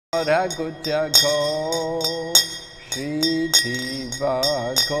Raghujako Shri Jiva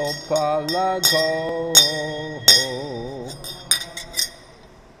Gopala Go.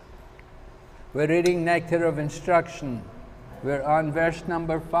 We're reading Nectar of Instruction. We're on verse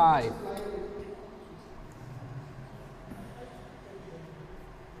number 5.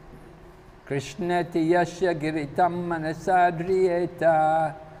 Krishnati yasya giritam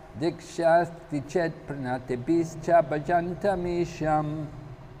manasadriyeta dikshasti chet pranatibhischa bhajantamisham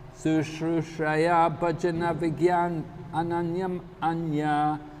sushrushraya bhajana vigyan ananyam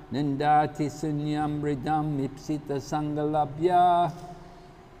anya nindati sunyam ridam ipsita sangalabhya.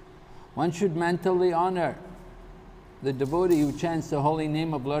 One should mentally honor the devotee who chants the holy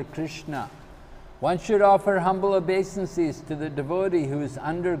name of Lord Krishna. One should offer humble obeisances to the devotee who has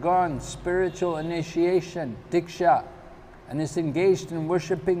undergone spiritual initiation, diksha, and is engaged in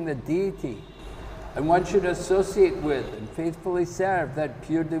worshipping the deity. And one should associate with and faithfully serve that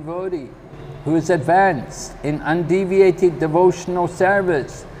pure devotee who is advanced in undeviated devotional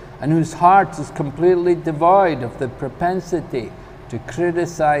service and whose heart is completely devoid of the propensity to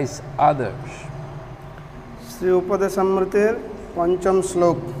criticize others. Sri Upadesamriter Pancham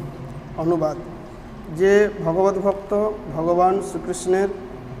Slok Anubad যে ভগবত ভক্ত ভগবান শ্রীকৃষ্ণের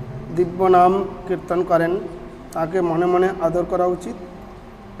দিব্য নাম কীর্তন করেন তাকে মনে মনে আদর করা উচিত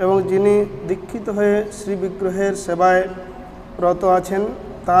এবং যিনি দীক্ষিত হয়ে শ্রী বিগ্রহের সেবায় রত আছেন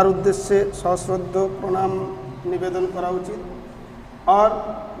তার উদ্দেশ্যে সশ্রদ্ধ প্রণাম নিবেদন করা উচিত আর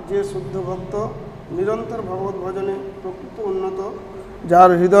যে শুদ্ধ ভক্ত নিরন্তর ভগবত ভজনে প্রকৃত উন্নত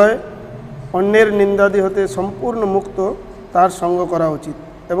যার হৃদয় অন্যের নিন্দাদি হতে সম্পূর্ণ মুক্ত তার সঙ্গ করা উচিত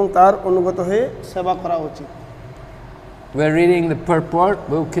এবং তার অনুগত হয়ে সেবা করা উচিত We're reading the purport.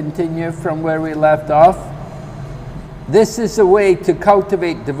 We'll continue from where we left off. This is a way to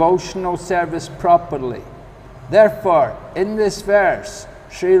cultivate devotional service properly. Therefore, in this verse,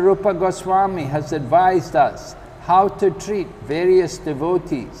 Sri Rupa Goswami has advised us how to treat various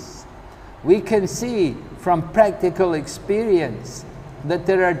devotees. We can see from practical experience that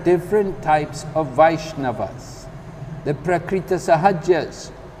there are different types of Vaishnavas. The Prakrita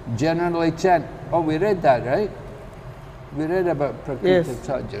Sahajas generally chant. Oh, we read that, right? We read about Prakrita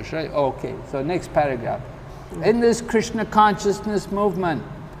Sahajas, right? Okay, so next paragraph. In this Krishna consciousness movement,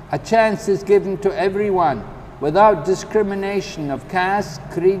 a chance is given to everyone without discrimination of caste,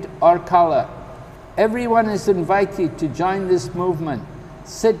 creed, or color. Everyone is invited to join this movement.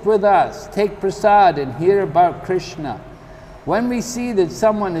 Sit with us, take prasad, and hear about Krishna. When we see that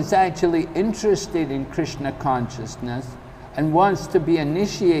someone is actually interested in Krishna consciousness and wants to be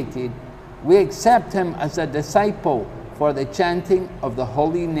initiated, we accept him as a disciple for the chanting of the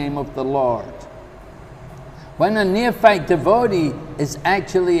holy name of the Lord. When a neophyte devotee is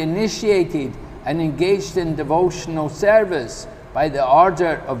actually initiated and engaged in devotional service by the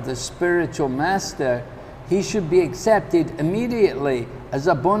order of the spiritual master, he should be accepted immediately as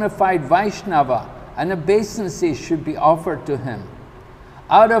a bona fide Vaishnava, and obeisances should be offered to him.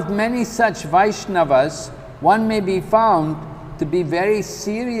 Out of many such Vaishnavas, one may be found to be very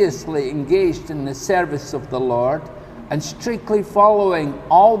seriously engaged in the service of the Lord and strictly following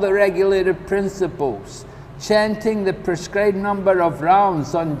all the regulated principles, chanting the prescribed number of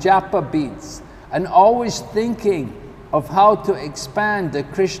rounds on japa beads, and always thinking of how to expand the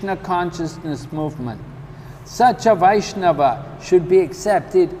Krishna consciousness movement. Such a Vaishnava should be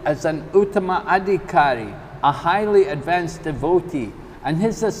accepted as an Uttama Adhikari, a highly advanced devotee, and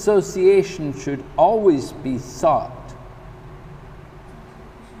his association should always be sought.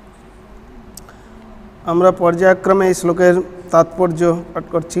 আমরা পর্যায়ক্রমে এই শ্লোকের তাৎপর্য পাঠ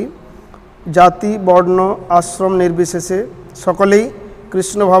করছি জাতি বর্ণ আশ্রম নির্বিশেষে সকলেই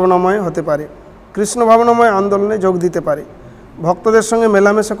কৃষ্ণ ভাবনাময় হতে পারে কৃষ্ণ ভাবনাময় আন্দোলনে যোগ দিতে পারে ভক্তদের সঙ্গে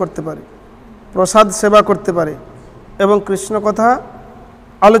মেলামেশা করতে পারে প্রসাদ সেবা করতে পারে এবং কৃষ্ণ কথা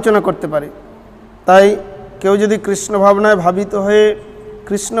আলোচনা করতে পারে তাই কেউ যদি কৃষ্ণ ভাবনায় ভাবিত হয়ে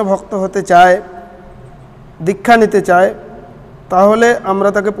কৃষ্ণ ভক্ত হতে চায় দীক্ষা নিতে চায় তাহলে আমরা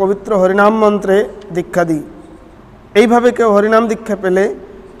তাকে পবিত্র হরিনাম মন্ত্রে দীক্ষা দিই এইভাবে কেউ হরিনাম দীক্ষা পেলে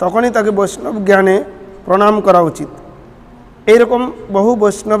তখনই তাকে বৈষ্ণব জ্ঞানে প্রণাম করা উচিত এইরকম বহু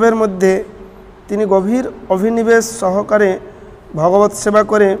বৈষ্ণবের মধ্যে তিনি গভীর অভিনিবেশ সহকারে ভগবত সেবা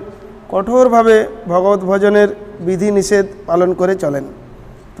করে কঠোরভাবে ভগবত ভজনের বিধি নিষেধ পালন করে চলেন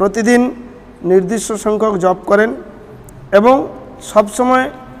প্রতিদিন নির্দিষ্ট সংখ্যক জপ করেন এবং সবসময়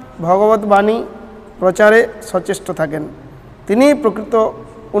ভগবত বাণী প্রচারে সচেষ্ট থাকেন তিনি প্রকৃত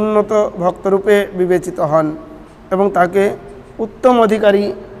উন্নত ভক্তরূপে বিবেচিত হন এবং তাকে উত্তম অধিকারী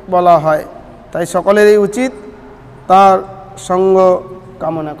বলা হয় তাই সকলেরই উচিত তার সঙ্গ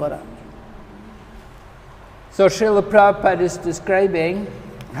কামনা করা So Srila Prabhupada is describing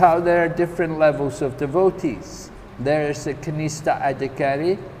how there are different levels of devotees. There is a Kanista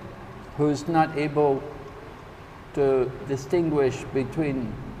Adhikari who is not able to distinguish between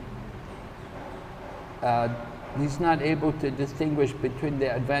he's not able to distinguish between the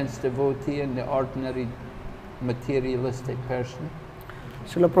advanced devotee and the ordinary materialistic person.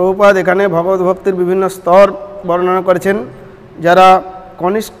 শিল প্রভুপাদ এখানে ভগবত ভক্তির বিভিন্ন স্তর বর্ণনা করেছেন। যারা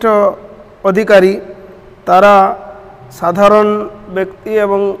কনিষ্ঠ অধিকারী তারা সাধারণ ব্যক্তি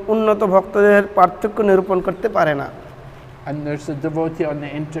এবং উন্নত ভক্তদের পার্থক্য নিরূপণ করতে পারে না। And there's a devotee on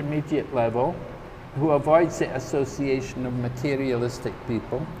the intermediate level who avoids the association of materialistic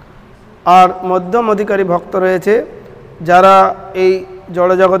people. আর মধ্যম অধিকারী ভক্ত রয়েছে যারা এই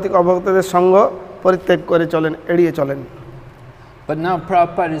জড়জাগতিক অভক্তদের সঙ্গ পরিত্যাগ করে চলেন, এড়িয়ে চলেন। But now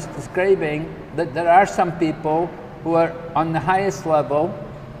Prabhupada is describing that there are some people who are on the highest level,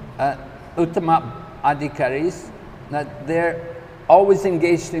 Uttama Adhikaris, that they're always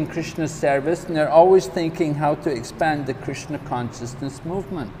engaged in Krishna service and they're always thinking how to expand the Krishna consciousness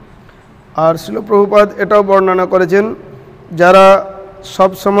movement. আর শিল প্রভুপাদ এটাও বর্ণনা করেছেন যারা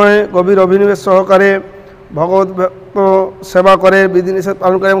সব সময় গভীর অভিনিবেশ সহকারে ভগবত সেবা করে, বিধিনিষেধ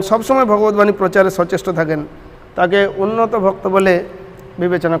পালন করে এবং সবসময় ভগবতবাণী প্রচারে সচেষ্ট থাকেন, তাকে উন্নত ভক্ত বলে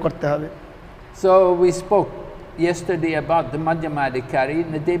বিবেচনা করতে হবে। So we spoke yesterday about the Madhyama Adhikari,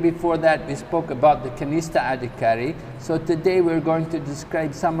 and the day before that we spoke about the Kanista Adhikari. So today we're going to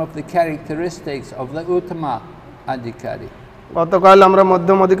describe some of the characteristics of the Uttama Adhikari. গতকাল আমরা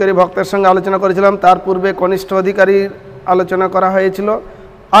মধ্যম অধিকারী ভক্তের সঙ্গে আলোচনা করেছিলাম, তার পূর্বে কনিষ্ঠ অধিকারীর আলোচনা করা হয়েছিল।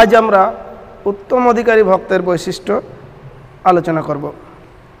 আজ আমরা উত্তম অধিকারী ভক্তের বৈশিষ্ট্য আলোচনা করব।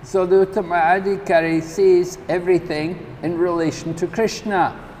 So the Uttama Adhikari sees everything in relation to Krishna,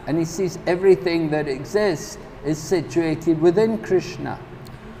 and he sees everything that exists is situated within Krishna.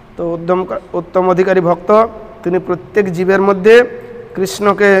 তো উত্তম অধিকারী ভক্ত তিনি প্রত্যেক জীবের মধ্যে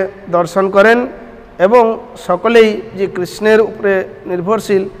কৃষ্ণকে দর্শন করেন এবং সকলেই যে কৃষ্ণের উপরে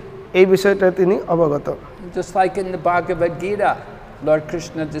নির্ভরশীল এই বিষয়টা তিনি অবগত। Just like in the Bhagavad Gita, Lord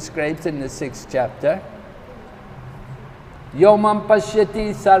Krishna describes in the 6th chapter, Yomam pashyati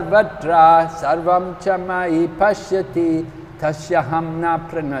sarvatra sarvam chamai pashyati tasyaham na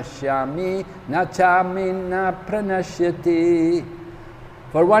pranashyami na chami na pranashyati.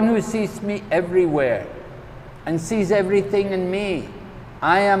 For one who sees me everywhere and sees everything in me,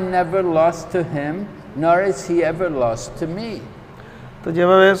 I am never lost to him, nor is he ever lost to me. তো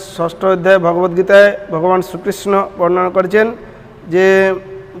যেভাবে ষষ্ঠ অধ্যায় ভগবদ্গীতায় ভগবান শ্রীকৃষ্ণ বর্ণনা করেছেন যে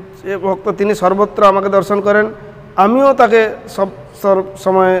ভক্ত তিনি সর্বত্র আমাকে দর্শন করেন, আমিও তাকে সব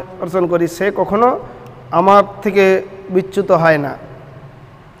সময় দর্শন করি, সে কখনো আমার থেকে বিচ্যুত হয় না।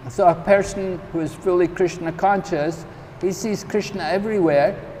 So a person who is fully Krishna conscious, he sees Krishna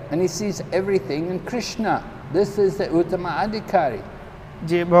everywhere and he sees everything in Krishna. This is the Uttama Adhikari.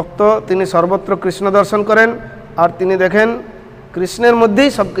 যে ভক্ত তিনি সর্বত্র কৃষ্ণ দর্শন করেন আর তিনি দেখেন কৃষ্ণের মধ্যেই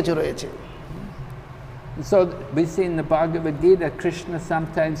সবকিছু রয়েছে। So we see in the Bhagavad Gita, Krishna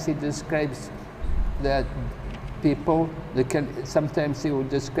sometimes he describes the people, sometimes he will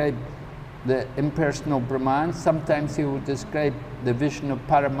describe the impersonal Brahman, sometimes he will describe the vision of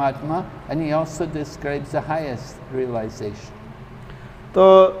Paramatma, and he also describes the highest realization. তো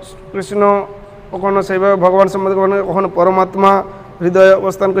কৃষ্ণ কখনো সেইভাবে ভগবান সম্বন্ধে কখনো পরমাত্মা হৃদয়ে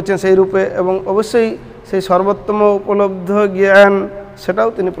অবস্থান করছেন সেই রূপে এবং অবশ্যই সেই সর্বোত্তম উপলব্ধ জ্ঞান সেটাও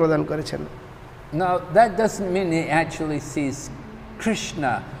তিনি প্রদান করেছেন। Now that doesn't mean he actually sees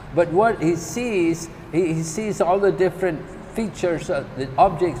Krishna, but what he sees all the different features of the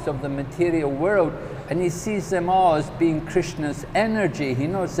objects of the material world, and he sees them all as being Krishna's energy. He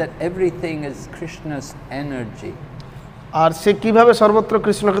knows that everything is Krishna's energy. আর সে কিভাবে সর্বত্র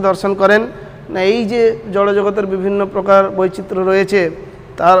কৃষ্ণকে দর্শন করেন না, এই যে জড়জগতের বিভিন্ন প্রকার বৈচিত্র্য রয়েছে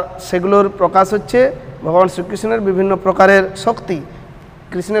তার সেগুলোর প্রকাশ হচ্ছে ভগবান শ্রীকৃষ্ণের বিভিন্ন প্রকারের শক্তি।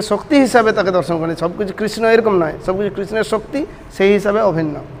 কৃষ্ণের শক্তি হিসাবে তাকে দর্শন করেন, সব কিছু কৃষ্ণ এরকম নয়, সব কিছু কৃষ্ণের শক্তি সেই হিসাবে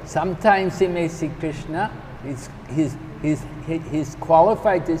অভিন্ন। Sometimes he may see Krishna, he's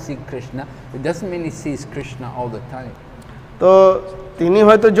qualified to see Krishna, it doesn't mean he sees Krishna all the time. তো তিনি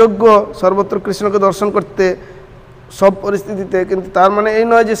হয়তো যোগ্য সর্বত্র কৃষ্ণকে দর্শন করতে সব পরিস্থিতিতে, কিন্তু তার মানে এই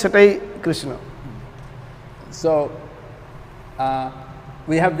নয় যে সেটাই Krishna. So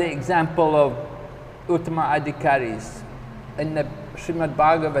we have the example of Uttama Adhikaris. In the Srimad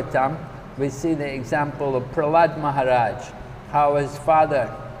Bhagavatam, we see the example of Prahlad Maharaj, how his father,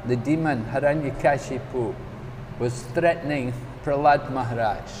 the demon Hiranyakashipu, was threatening Prahlad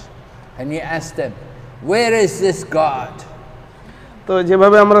Maharaj. And he asked him, where is this God? তো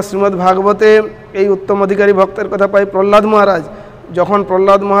যেভাবে আমরা শ্রীমদ্ ভাগবতে এই উত্তম অধিকারী ভক্তের কথা পাই, প্রহ্লাদ মহারাজ যখন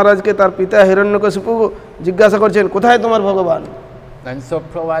প্রহ্লাদ মহারাজকে তার পিতা হিরণ্যকশিপু জিজ্ঞাসা করছেন কোথায় তোমার ভগবান, And so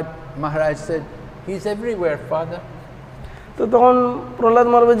Prahlad Maharaj said, he's everywhere, Father. তো তখন প্রহ্লাদ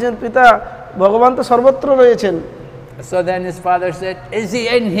মহারাজ বলছেন, পিতা ভগবান তো সর্বত্র রয়েছেন। So then his father said, is he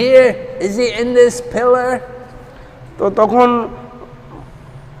in here? Is he in this pillar? তো তখন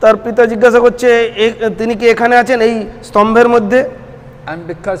তার পিতা জিজ্ঞাসা করছে, তিনি কি এখানে আছেন এই স্তম্ভের মধ্যে? And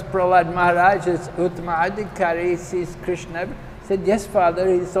because Prahlad Maharaj is Uttama Adhikari, he sees Krishna, he said, yes, Father,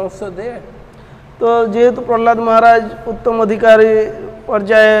 he's also there. তো যেহেতু প্রহ্লাদ মহারাজ উত্তম অধিকারী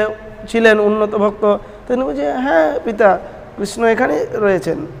পর্যায়ে ছিলেন, উন্নত ভক্ত, তিনি বলছে, হ্যাঁ পিতা, কৃষ্ণ এখানে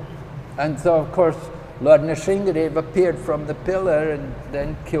রয়েছেন। And so of course Lord Nrsimhadev appeared from the pillar and then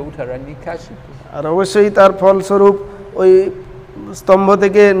killed Hiranyakashipu. আর অবশ্যই তার ফলস্বরূপ ওই স্তম্ভ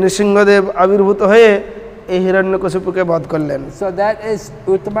থেকে নৃসিংহদেব আবির্ভূত হয়ে এই হিরণ্যকশিপুকে বধ করলেন। So that is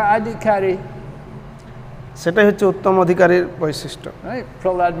Uttama Adhikari. সেটাই হচ্ছে উত্তম অধিকারীর বৈশিষ্ট্য। Right?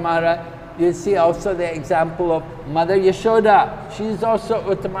 Prahlad Maharaj, you see also the example of Mother Yashoda. She is also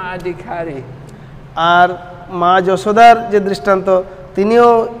Uttama Adhikari. আর মা যশোদার যে দৃষ্টান্ত, তিনিও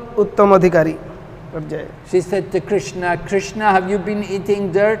উত্তম অধিকারী পর্যায়ে। She said to Krishna, Krishna, have you been eating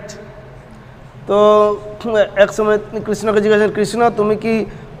dirt? তো এক সময় কৃষ্ণকে জিজ্ঞাসা করেন, কৃষ্ণ তুমি কি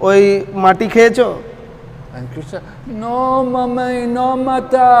ওই মাটি খেয়েছো? And Krishna, no, Mama, no,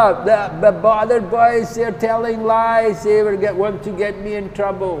 Mata. The bothered boys, they're telling lies. They want to get me in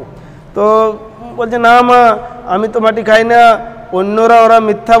trouble. তো বলছে, না মা, আমি তো মাটি খাই না, অন্যরা ওরা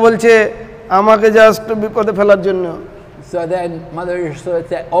মিথ্যা বলছে আমাকে জাস্ট বিপদে ফেলার জন্য। So then Mother Yashoda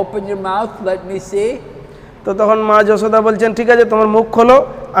said, open your mouth, let me see. তো তখন মা যশোদা বলছেন, ঠিক আছে, তোমার মুখ খোলো,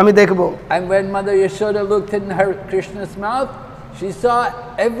 আমি দেখব। And when Mother Yashoda looked in her Krishna's mouth, she saw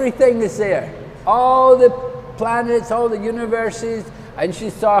everything is there. All the planets, all the universes, and she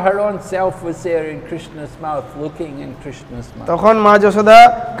saw her own self was there in Krishna's mouth, looking in Krishna's mouth. তখন মা যশোদা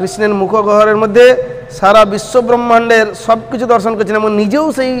কৃষ্ণের মুখগহ্বরের মধ্যে সারা বিশ্ব ব্রহ্মাণ্ডের সবকিছু দর্শন করছেন এবং নিজেও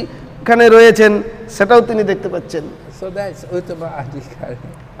সেইখানে রয়েছেন, সেটাও তিনি দেখতে পাচ্ছেন। So that's Uttama Adhikari.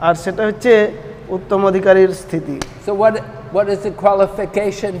 আর সেটা হচ্ছে উত্তম অধিকারীর স্থিতি। So what is the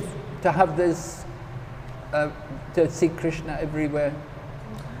qualification to have this, to see Krishna everywhere?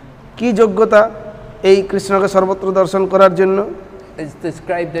 কি যোগ্যতা এই কৃষ্ণকে সর্বত্র দর্শন করার জন্য? It's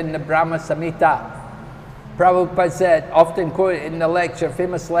described in the Brahma Samhita. Prabhupada said, often quoted in the lecture,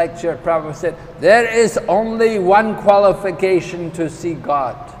 famous lecture, Prabhupada said, there is only one qualification to see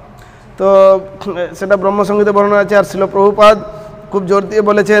God. তো সেটা ব্রহ্মসংগীতে বর্ণনা আছে। আর শিল প্রভুপাদ খুব জোর দিয়ে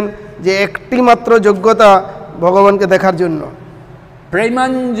বলেছেন যে একটি মাত্র যোগ্যতা ভগবানকে দেখার জন্য।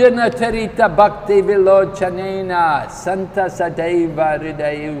 Premanjana charita bhakti vilochanena santa sadaiva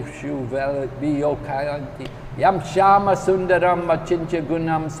hridayushu viyokayanti yam shama sundaram achincha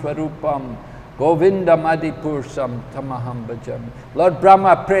gunam swarupam govindam adipursam tamaham bhajam. Lord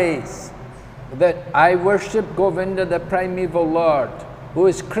Brahma prays that I worship Govinda, the primeval Lord, who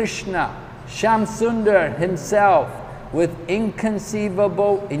is Krishna, Sham Sundar himself, with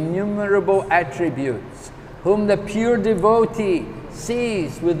inconceivable, innumerable attributes, whom the pure devotee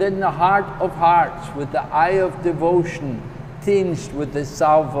sees within the heart of hearts with the eye of devotion tinged with the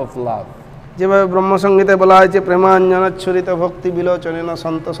salve of love. যেভাবে ব্রহ্মসংগীতে বলা হয়েছে, প্রেমাঞ্জনাচ্ছরিত ভক্তি বিলোচনেন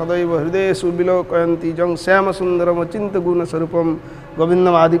সন্ত সদৈব হৃদয়েষু বিলোকয়ন্তি জং শ্যাম সুন্দরম চিন্ত গুণ স্বরূপম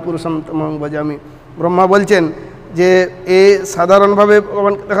গোবিন্দম আদিপুরুষম তমং ভজামি। ব্রহ্মা বলছেন যে এ সাধারণভাবে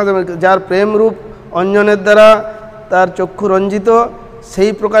ভগবানকে দেখা যাবে, যার প্রেম রূপ অঞ্জনের দ্বারা তার চক্ষু রঞ্জিত,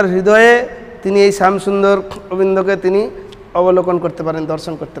 সেই প্রকার হৃদয়ে তিনি এই শ্যামসুন্দর গোবিন্দকে তিনি অবলোকন করতে পারেন,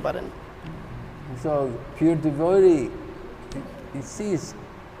 দর্শন করতে পারেন। So pure devotee, he sees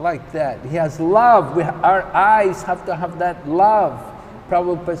like that. He has love. Our eyes have to have that love.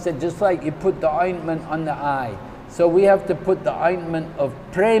 Prabhupada said, just like you put the ointment on the eye, so we have to put the ointment of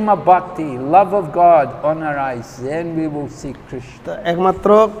prema bhakti, love of God, on our eyes. Then we will see Krishna. একমাত্র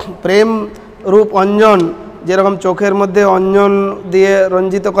প্রেম রূপ অঞ্জন, যেরকম চোখের মধ্যে অঞ্জন দিয়ে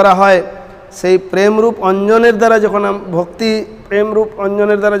রঞ্জিত করা হয়, সেই প্রেম রূপ অঞ্জনের দ্বারা যখন ভক্তি প্রেম রূপ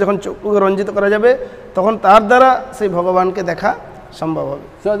অঞ্জনের দ্বারা যখন চক্ষুকে রঞ্জিত করা যাবে, তখন তার দ্বারা সেই ভগবানকে দেখা সম্ভব হবে।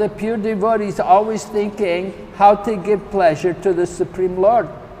 So the pure devotee is always thinking how to give pleasure to the Supreme Lord,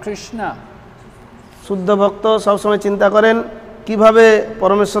 Krishna. শুদ্ধ ভক্ত সবসময় চিন্তা করেন কিভাবে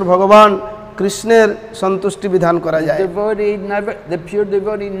পরমেশ্বর ভগবান কৃষ্ণের সন্তুষ্টি বিধান করা যায়। The pure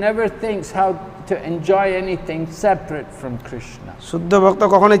devotee never thinks how to enjoy anything separate from Krishna. শুদ্ধ ভক্ত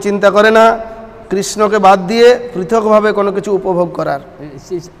কখনোই চিন্তা করে না কৃষ্ণকে বাদ দিয়ে পৃথকভাবে কোনো কিছু উপভোগ করার। It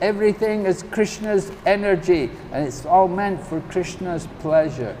sees everything as Krishna's energy and it's all meant for Krishna's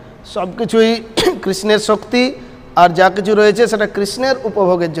pleasure. সবকিছুই কৃষ্ণের শক্তি, আর যা কিছু রয়েছে সেটা কৃষ্ণের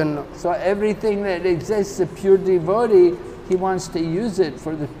উপভোগের জন্য। So everything that exists, the pure devotee, he wants to use it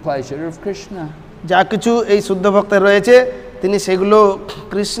for the pleasure of Krishna. যা কিছু এই শুদ্ধ ভক্তের রয়েছে তিনি সেগুলো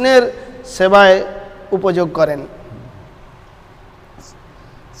কৃষ্ণের সেবায় উপযোগ করেন।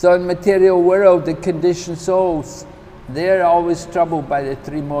 So in material world, the conditioned souls, they are always troubled by the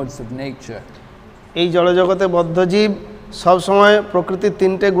three modes of nature. এই জড়জগতে বদ্ধজীব সব সময় প্রকৃতির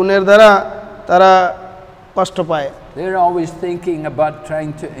তিনটে গুণের দ্বারা তারা কষ্ট পায়। They are always thinking about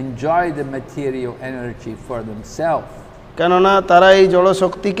trying to enjoy the material energy for themselves. কেননা তারা এই জড়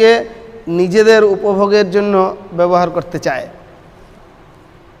শক্তিকে নিজেদের উপভোগের জন্য ব্যবহার করতে চায়।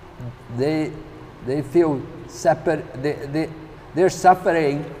 They feel separate.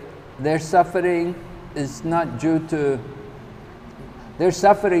 Their suffering is not due to. They're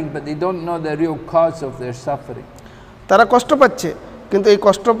suffering, but they don't know the real cause of their suffering. তারা কষ্ট পাচ্ছে, কিন্তু এই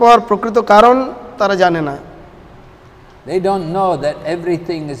কষ্ট পাওয়ার প্রকৃত কারণ তারা জানে না। They don't know that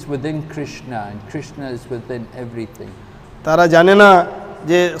everything is within Krishna and Krishna is within everything. তারা জানে না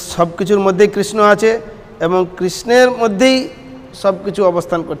যে সব কিছুর মধ্যেই কৃষ্ণ আছে এবং কৃষ্ণের মধ্যেই সব কিছু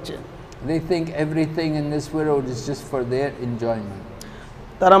অবস্থান করছে। They think everything in this world is just for their enjoyment.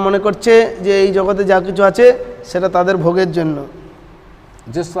 তারা মনে করছে যে এই জগতে যা কিছু আছে সেটা তাদের ভোগের জন্য।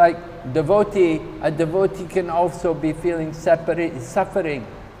 Just like a devotee can also be feeling suffering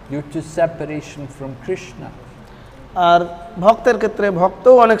due to separation from Krishna. আর ভক্তের ক্ষেত্রে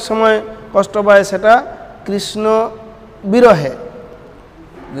ভক্তও অনেক সময় কষ্ট পায়, সেটা কৃষ্ণ বিরহে।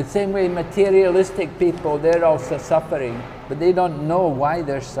 The same way materialistic people, they're also suffering, but they don't know why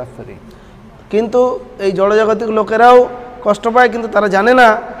they're suffering. কিন্তু এই জড়জাগতিক লোকেরাও কষ্ট পায়, কিন্তু তারা জানে না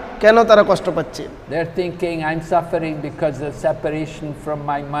কেন তারা কষ্ট পাচ্ছে। They're thinking I'm suffering because of separation from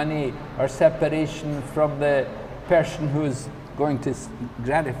my money or separation from the person who's going to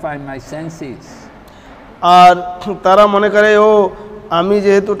gratify my senses. আর তারা মনে করে আমি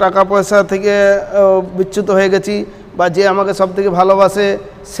যেহেতু টাকা পয়সা থেকে বিচ্যুত হয়ে গেছি, বা যে আমাকে সব থেকে ভালোবাসে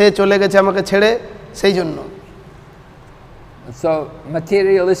সে চলে গেছে আমাকে ছেড়ে, সেই জন্য। So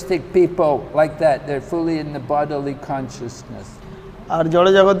materialistic people like that, they're fully in the bodily consciousness. আর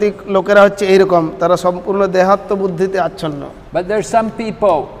জড়জাগতিক লোকেরা হচ্ছে এইরকম, তারা সম্পূর্ণ দেহাত্ম বুদ্ধিতে আচ্ছন্ন। But there's some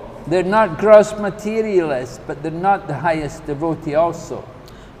people, they're not gross materialists, but they're not the highest devotee also.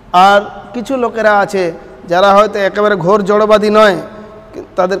 আর কিছু লোকেরা আছে যারা হয়তো একেবারে ঘোর জড়বাদী নয়,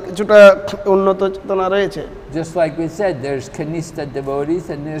 তাদের কিছুটা উন্নত চেতনা রয়েছে। Just like we said, there's kanista devotees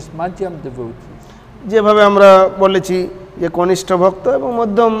and there's madhyam devotees. যেভাবে আমরা বলেছি যে কনিষ্ঠ ভক্ত এবং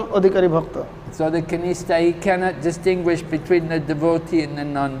মধ্যম অধিকারী ভক্ত। So the kanista, he cannot distinguish between the devotee and the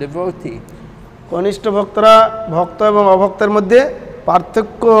non-devotee. কনিষ্ঠ ভক্তরা ভক্ত এবং অভক্তের মধ্যে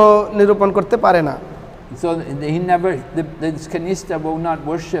পার্থক্য নিরূপণ করতে পারে না। So this kanista will not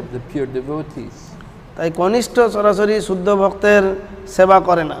worship the pure devotees. তাই কনিষ্ঠ সরাসরি শুদ্ধ ভক্তের সেবা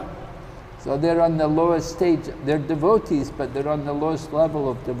করে না। So they're on the lowest stage. They're devotees, but they're on the lowest level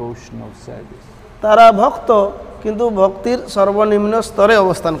of devotional service. তারা ভক্ত, কিন্তু ভক্তির সর্বনিম্ন স্তরে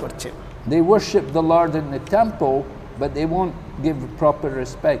অবস্থান করছে। They worship the Lord in the temple, but they won't give proper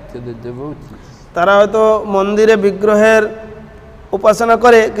respect to the devotees. তারা হয়তো মন্দিরে বিগ্রহের উপাসনা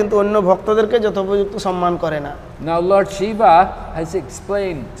করে, কিন্তু অন্য ভক্তদেরকে যথোপযুক্ত সম্মান করে না। Now Lord Shiva has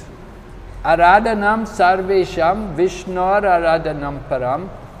explained, Aradhanam sarvesham Vishnor aradhanam param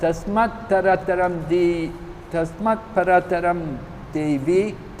tasmat parataram devi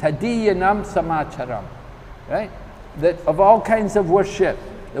tadiyanam samacharam. Right? That of all kinds of worship,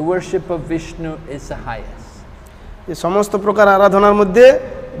 the worship of Vishnu is the highest. এই সমস্ত প্রকার আরাধনার মধ্যে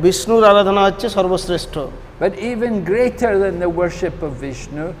বিষ্ণুর আরাধনা হচ্ছে সর্বশ্রেষ্ঠ। But even greater than the worship of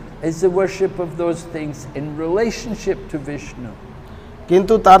Vishnu is the worship of those things in relationship to Vishnu.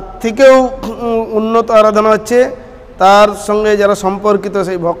 কিন্তু তার থেকেও উন্নত আরাধনা হচ্ছে তার সঙ্গে যারা সম্পর্কিত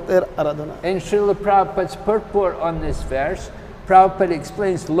সেই ভক্তের আরাধনা। In Srila Prabhupada's purport on this verse, Prabhupada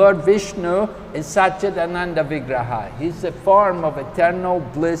explains Lord Vishnu is Satchidananda Vigraha. He's a form of eternal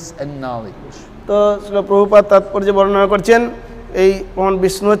bliss and knowledge. তো শ্রীল প্রভুপাদ তাৎপর্য বর্ণনা করছেন, এই ভগবান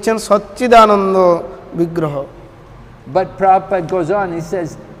বিষ্ণু হচ্ছেন সচ্চিদানন্দ বিগ্রহ। But Prabhupada goes on, he says,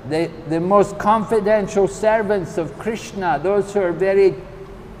 the most confidential servants of Krishna, those who are very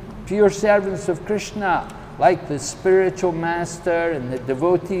pure servants of Krishna, like the spiritual master and the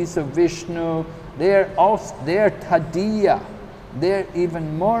devotees of Vishnu, they're tadiya. They're even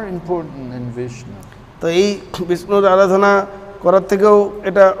more important than Vishnu. তো এই বিষ্ণুর আরাধনা করার থেকেও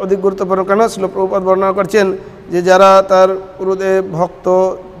এটা অধিক গুরুত্বপূর্ণ। কেন? শ্রীল প্রভুপাদ বর্ণনা করছেন যে যারা তার গুরুদেব ভক্ত,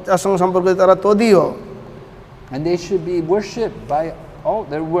 যার সঙ্গে সম্পর্কিত, তারা তদীয়। And they should be worshipped by all,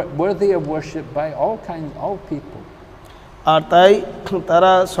 they're worthy of worship by all people. আর তাই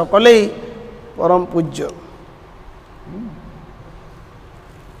তারা সকলেই পরম পূজ্য।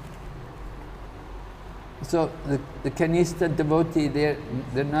 So the kanista devotee,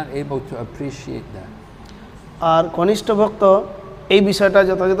 they're not able to appreciate that. আর কনিষ্ঠ ভক্ত এই বিষয়টা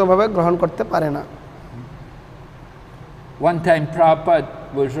যথাযথভাবে গ্রহণ করতে পারে না। One time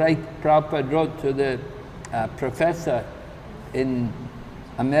Prabhupada wrote to the professor in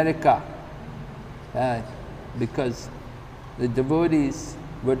America because the devotees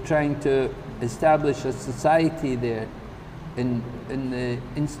were trying to establish a society there in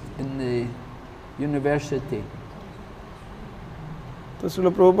the university. তো শ্রীল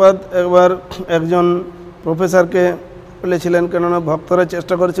প্রভুপাদ একবার একজন প্রফেসরকে বলেছিলেন, কেননা ভক্তরা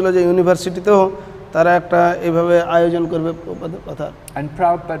চেষ্টা করেছিল যে ইউনিভার্সিটিতেও তারা একটা এইভাবে আয়োজন করবে প্রভুপাদের কথা। And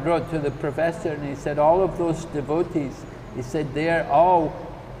Prabhupada wrote to the professor and he said all of those devotees, he said they're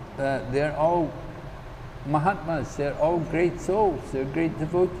all Mahatmas, they're all great souls, they're great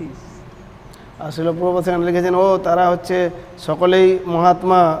devotees. আসলে প্রভুপাদ সেখানে লিখেছেন তারা হচ্ছে সকলেই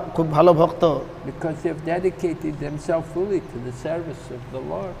মহাত্মা, খুব ভালো ভক্ত, because they've dedicated themselves fully to the service of the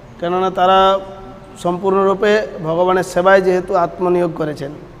Lord. কেননা তারা সম্পূর্ণরূপে ভগবানের সেবায় যেহেতু আত্মনিয়োগ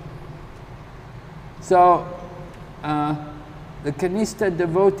করেছেন। So the Kanishta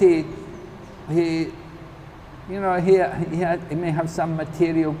devotee, he may have some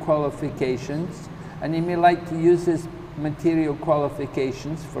material qualifications and he may like to use his material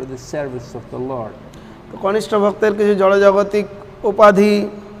qualifications for the service of the Lord. তো কনিষ্ঠ ভক্তের কিছু জড়জাগতিক উপাধি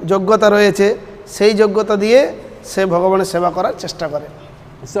যোগ্যতা রয়েছে, সেই যোগ্যতা দিয়ে সে ভগবানের সেবা করার চেষ্টা করে।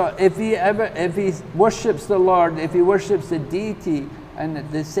 So if he worships the Lord, if he worships the deity and at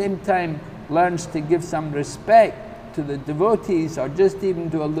the same time learns to give some respect to the devotees or just even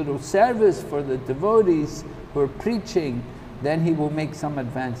do a little service for the devotees who are preaching, then he will make some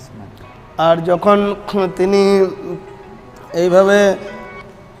advancement. আর যখন তিনি এইভাবে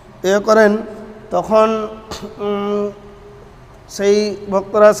করেন তখন সেই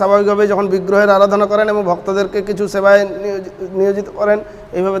ভক্তরা স্বাভাবিকভাবে যখন বিগ্রহের আরাধনা করেন এবং ভক্তদেরকে কিছু সেবায় নিয়োজিত করেন,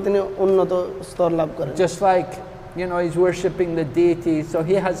 এইভাবে তিনি উন্নত স্তর লাভ করেন। Just like he's worshipping the deity, so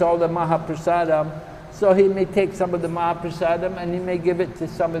he has all the Mahaprasadam, so he may take some of the Mahaprasadam and he may give it to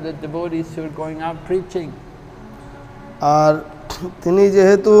some of the devotees who are going out preaching. আর তিনি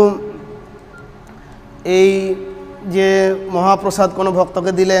যেহেতু এই যে মহাপ্রসাদ কোনো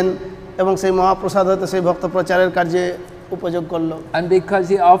ভক্তকে দিলেন এবং সেই মহাপ্রসাদ হয়তো সেই ভক্ত প্রচারের কার্যে উপযোগ করলো, and because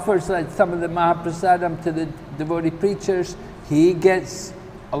he offers like some of the Mahaprasadam to the devotee preachers, he gets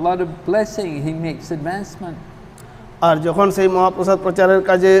a lot of blessing, he makes advancement. আর যখন সেই মহাপ্রসাদ প্রচারের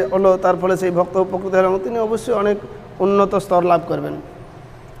কাজে হলো তার ফলে সেই ভক্ত উপকৃত হলেন, তিনি অবশ্যই অনেক উন্নত স্তর লাভ করবেন।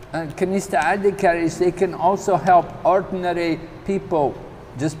 And Kanishta adhikaris, they can also help ordinary people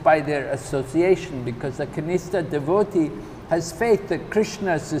just by their association, because the Kanishta devotee has faith that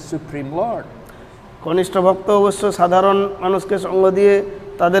Krishna is the Supreme Lord. কনিষ্ঠ ভক্ত অবশ্য সাধারণ মানুষকে সঙ্গ দিয়ে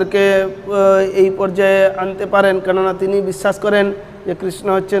তাদেরকে এই পর্যায়ে আনতে পারেন, কেননা তিনি বিশ্বাস করেন যে কৃষ্ণ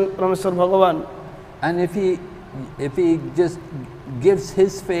হচ্ছেন পরমেশ্বর ভগবান। And if he just gives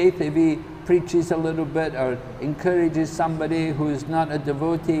his faith, if he preaches a little bit or encourages somebody who is not a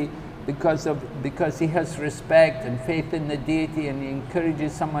devotee because he has respect and faith in the deity, and he encourages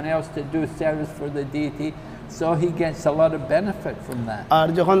someone else to do service for the deity, so he gets a lot of benefit from that. আর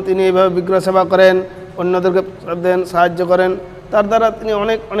যখন তিনি এইভাবে বিগ্রহ সেবা করেন, অন্যদেরকে দেন, সাহায্য করেন, তার দ্বারা তিনি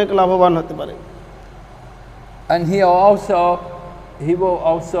অনেক অনেক লাভবান হতে পারেন। And he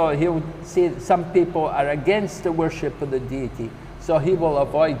will see some people are against the worship of the deity, so he will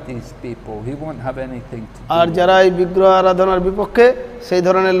avoid these people. He won't have anything to do. আর যারা এই বিগ্রহ আরাধনার বিপক্ষে, সেই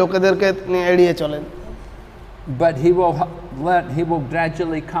ধরনের লোকেদেরকে তিনি এড়িয়ে চলেন। But he will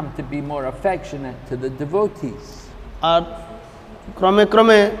gradually come to be more affectionate to the devotees. আর ক্রমে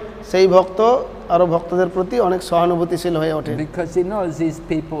ক্রমে সেই ভক্ত আরো ভক্তদের প্রতি অনেক সহানুভূতিশীল হয়ে ওঠে। Because he knows these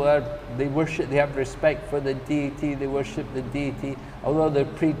people they have respect for the deity, they worship the deity, although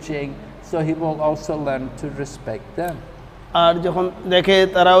they're preaching, so he will also learn to respect them. আর যখন দেখে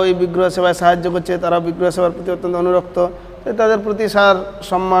তারা ওই বিগ্রহ সেবায় সাহায্য করছে, তারা বিগ্রহ সেবার প্রতি অত্যন্ত অনুরক্ত, তাদের প্রতি সার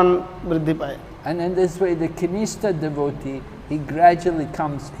সম্মান বৃদ্ধি পায়। And in this way the Kanishta devotee,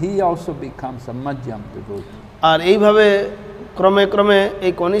 he also becomes a Madhyam devotee. আর এইভাবে ক্রমে ক্রমে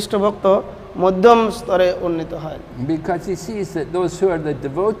এই কনিষ্ঠ ভক্ত মধ্যম স্তরে উন্নীত হয়। Because he sees that those who are the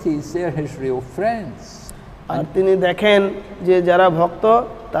devotees, they are his real friends. আর তিনি দেখেন যে যারা ভক্ত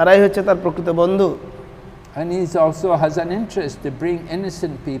তারাই হচ্ছে তার প্রকৃত বন্ধু। And he also has an interest to bring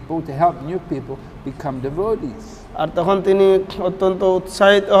innocent people, to help new people become devotees. আর তখন তিনি অত্যন্ত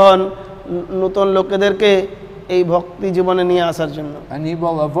উৎসাহিত হন নতুন লোকেদেরকে এই ভক্তি জীবনে নিয়ে আসার জন্য। And he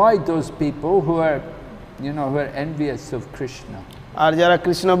will avoid those people who are envious of Krishna. আর যারা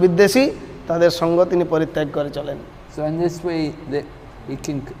কৃষ্ণ বিদ্বেষী তাদের সঙ্গ তিনি পরিত্যাগ করে চলেন। So in this way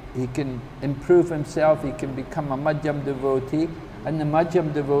he can improve himself, he can become a Madhyam devotee, and the madhyam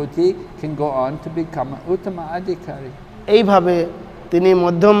devotee can go on to become an uttama adhikari. এইভাবে তিনি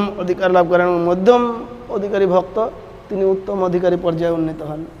মধ্যম অধিকার লাভ করেন এবং মধ্যম অধিকারী ভক্ত তিনি উত্তম অধিকারী পর্যায়ে উন্নীত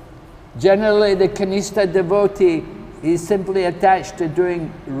হন। Generally, the kanishta devotee is simply attached to doing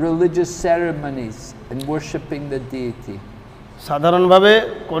religious ceremonies and worshipping the deity. সাধারণভাবে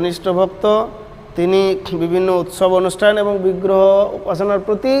কনিষ্ঠ ভক্ত তিনি বিভিন্ন উৎসব অনুষ্ঠান এবং বিগ্রহ উপাসনার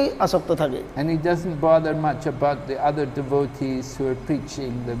প্রতি আসক্ত থাকে। And he doesn't bother much about the other devotees who are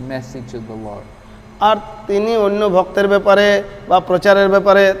preaching the message of the Lord. আর তিনি অন্য ভক্তের ব্যাপারে বা প্রচারের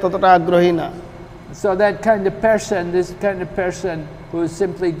ব্যাপারে ততটা আগ্রহী না। So that kind of person, this kind of person who is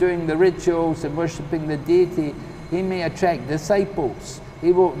simply doing the rituals and worshipping the deity, he may attract disciples. He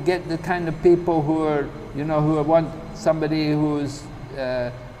won't get the kind of people who are, you know, who want somebody who's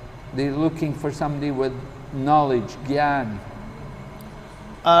they're looking for somebody with knowledge, gyan.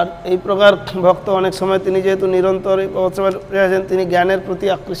 আর এই প্রকার ভক্ত অনেক সময় তিনি যেহেতু নিরন্তর আছেন তিনি জ্ঞানের প্রতি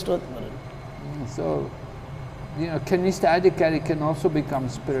আকৃষ্ট হতে পারেন। So, you know, kanishta adhikari can also become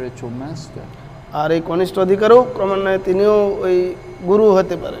spiritual master. আর এই কনিষ্ঠ অধিকারও ক্রমান্বয়ে তিনিও ওই গুরু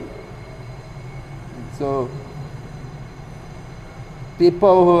হতে পারেন। So,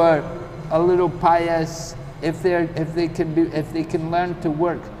 people who are a little pious, if they can learn to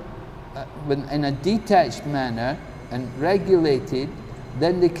work in a detached manner and regulated,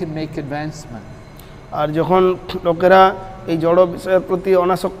 then they can make advancement. আর যখন লোকেরা এই জড় বিষয়ের প্রতি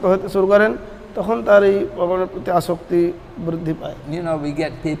অনাসক্ত হতে শুরু করেন তখন তার এই ভগবানের প্রতি আসক্তি বৃদ্ধি পায়। You know, we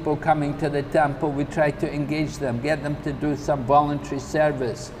get people coming to the temple, we try to engage them, get them to do some voluntary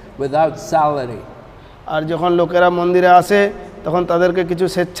service without salary. আর যখন লোকেরা মন্দিরে আসে তখন তাদেরকে কিছু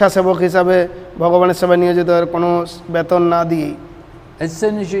স্বেচ্ছাসেবক হিসাবে ভগবানের সেবায় নিয়োজিত হওয়ার কোনো বেতন না দিয়ে। As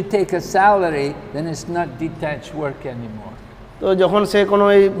soon as you take a salary, then it's not detached work anymore. তো যখন সে কোনো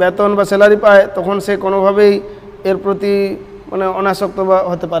এই বেতন বা স্যালারি পায় তখন সে কোনোভাবেই এর প্রতি মানে অনাসক্ত বা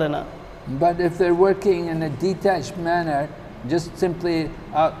হতে পারে না। But if they're working in a detached manner,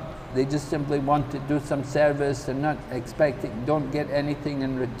 they just simply want to do some service and not expecting, don't get anything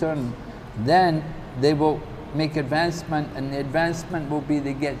in return, then they will make advancement, and the advancement will be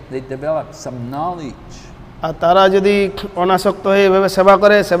they develop some knowledge. আর তারা যদি অনাসক্ত হয়ে এইভাবে সেবা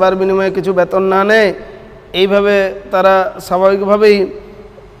করে, সেবার বিনিময়ে কিছু বেতন না নেয়, এইভাবে তারা স্বাভাবিকভাবেই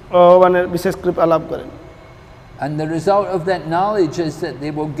ভগবানের বিশেষ কৃপা লাভ করেন। And the result of that knowledge is that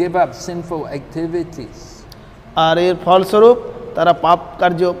they will give up sinful activities. আর এর ফলস্বরূপ তারা পাপ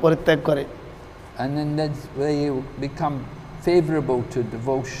কার্য পরিত্যাগ করে। And then that's where you become favorable to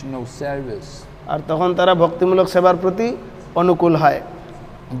devotional service. আর তখন তারা ভক্তিমূলক সেবার প্রতি অনুকূল হয়।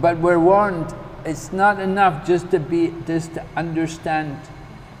 But we're warned, it's not enough just to understand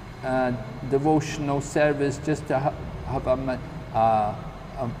devotional service, just to have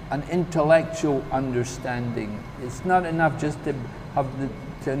an intellectual understanding. It's not enough just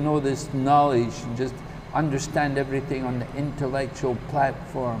to know this knowledge and just understand everything on the intellectual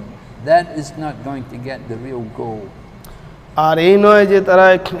platform. That is not going to get the real goal. আর এই নয় যে তারা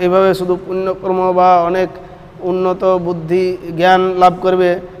এইভাবে শুধু পুণ্যকর্ম বা অনেক উন্নত বুদ্ধি জ্ঞান লাভ করবে,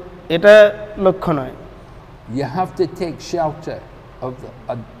 এটা লক্ষ্য নয়। You have to take shelter of the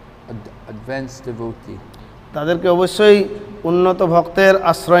advanced devotee. তাদেরকে অবশ্যই উন্নত ভক্তের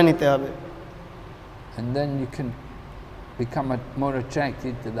আশ্রয় নিতে হবে। And then you can become more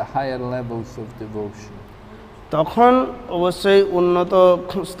attracted to the higher levels of devotion. তখন অবশ্যই উন্নত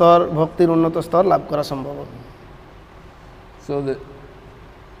স্তর ভক্তির উন্নত স্তর লাভ করা সম্ভব হবে। So that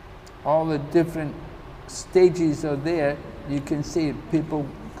all the different stages are there. You can see people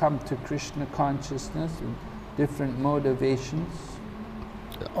come to Krishna consciousness with different motivations.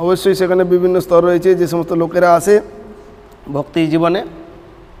 অবশ্যই সেখানে বিভিন্ন স্তর রয়েছে যে সমস্ত লোকেরা আসে ভক্তি জীবনে।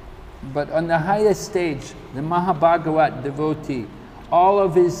 But on the highest stage, the Mahabhagavat devotee, all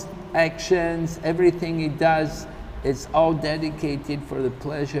of his actions, everything he does, is all dedicated for the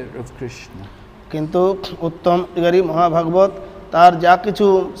pleasure of Krishna. কিন্তু উত্তম অধিকারী মহাভাগবত তার যা কিছু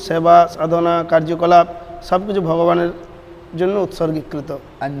সেবা সাধনা কার্যকলাপ সব কিছু ভগবানের জন্য উৎসর্গীকৃত।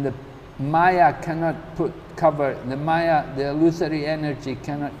 And the Maya cannot cover, the illusory energy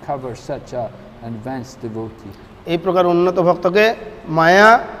cannot cover such an advanced devotee. এই প্রকার উন্নত ভক্তকে মায়া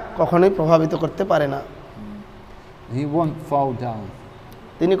কখনোই প্রভাবিত করতে পারে না। He won't fall down.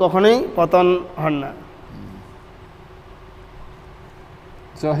 তিনি কখনোই পতন হন না।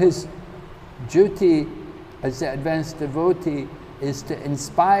 So his duty as the advanced devotee is to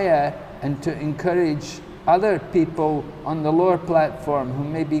inspire and to encourage other people on the lower platform who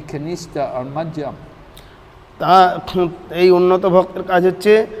may be kanishta or madhyam. তা এই উন্নত ভক্তের কাজ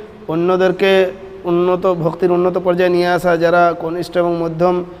হচ্ছে অন্যদেরকে উন্নত ভক্তির উন্নত পর্যায়ে নিয়ে আসা, যারা কনিষ্ঠ এবং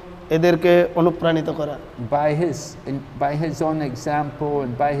মধ্যম এদেরকে অনুপ্রাণিত করা। By his own example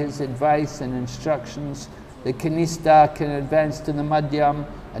and by his advice and instructions, the Kanista can advance to the Madhyam,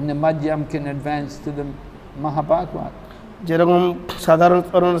 and the Madhyam can advance to the Mahabhagavad. যেরকম সাধারণ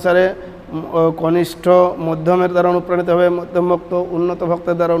অনুসারে কনিষ্ঠ মধ্যমের দ্বারা অনুপ্রাণিত হবে, মধ্যম ভক্ত উন্নত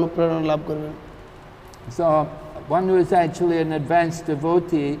ভক্তের দ্বারা অনুপ্রেরণা লাভ করবেন। So one who is actually an advanced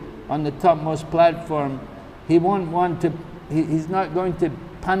devotee on the topmost platform, he won't want to, he's not going to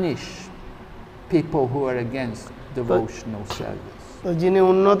punish people who are against devotional service. তো যিনি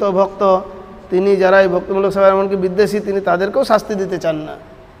উন্নত ভক্ত তিনি যারা এই ভক্তিমূলক সেবা এমনকি বিদ্বেষী তিনি তাদেরকেও শাস্তি দিতে চান না।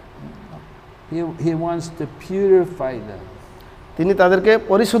 He wants to purify them. তিনি তাদেরকে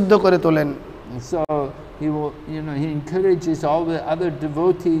পরিশুদ্ধ করে তোলেন। So he will, he encourages all the other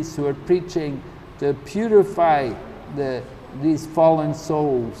devotees who are preaching to purify these fallen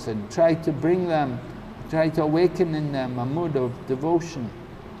souls and try to awaken in them a mood of devotion.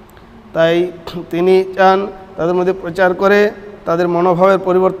 তাই তিনি চান তাদের মধ্যে প্রচার করে তাদের মনোভাবের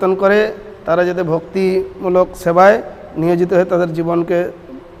পরিবর্তন করে তারা যাতে ভক্তিমূলক সেবায় নিয়োজিত হয়ে তাদের জীবনকে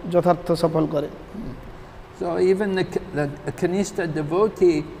যথার্থ সফল করে। So even the Kanista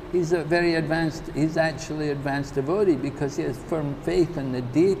devotee, he's actually advanced devotee because he has firm faith in the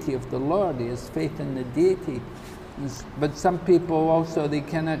deity of the Lord. He has faith in the deity. But some people also, they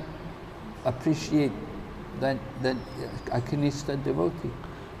cannot appreciate that a Kanista devotee.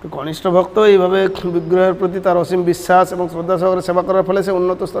 তো কনিষ্ঠ ভক্ত এইভাবে বিগ্রহের প্রতি তার অসীম বিশ্বাস এবং শ্রদ্ধা সহকারে সেবা করার ফলে সে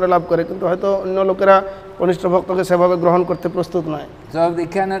উন্নত স্তরে লাভ করে, কিন্তু হয়তো অন্য লোকেরা কনিষ্ঠ ভক্তকে সেভাবে গ্রহণ করতে প্রস্তুত নয়। So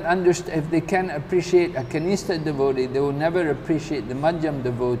if they can't appreciate a Kanista devotee, they will never appreciate the Madhyam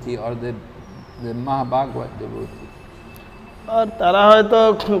devotee or the Mahabhagavad devotee. আর তারা হয়তো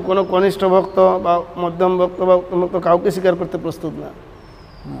কোনো কনিষ্ঠ ভক্ত বা মধ্যম ভক্ত বা ভক্ত কাউকে স্বীকার করতে প্রস্তুত না।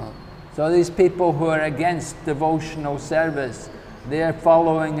 So these people who are against devotional service, they are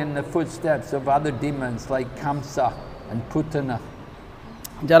following in the footsteps of other demons like Kamsa and Putana.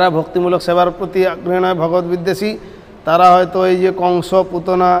 যারা ভক্তিমূলক সেবার প্রতি আগ্রহী নয়, ভগবত বিদ্বেষী, তারা হয়তো এই যে কংস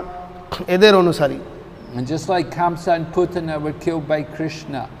পুতনা এদের অনুসারী। And just like Kamsa and Putana were killed by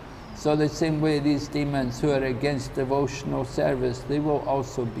Krishna, so the same way these demons who are against devotional service, they will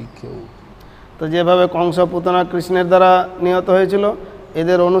also be killed. তো যেভাবে কংস পুতনা কৃষ্ণের দ্বারা নিহত হয়েছিল,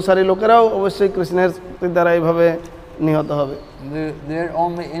 এদের অনুসারী লোকেরাও অবশ্যই কৃষ্ণের দ্বারা এইভাবে নিহত হবে। They're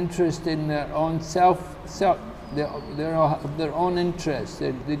only interested in their own their own interest.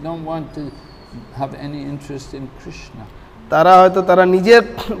 They don't want to have any interest in Krishna. তারা হয়তো তারা নিজের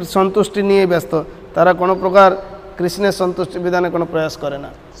সন্তুষ্টি নিয়ে ব্যস্ত, তারা কোনো প্রকার কৃষ্ণের সন্তুষ্টি বিধানে কোনো প্রয়াস করে না।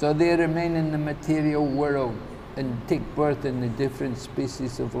 So they remain in the material world and take birth in the different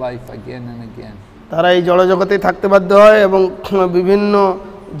species of life again and again. তারা এই জড়জগতেই থাকতে বাধ্য হয় এবং বিভিন্ন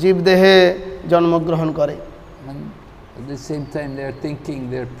জীবদেহে জন্মগ্রহণ করে। At the same time they are thinking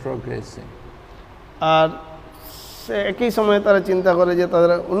they're progressing. আর একই সময়ে তারা চিন্তা করে যে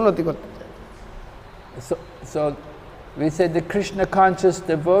তারা উন্নতি করতে চায়। So we said the Krishna conscious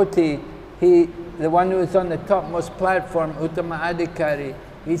devotee, the one who is on the topmost platform, Uttama Adhikari,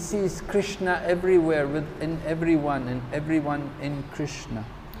 he sees Krishna everywhere within everyone and everyone in Krishna.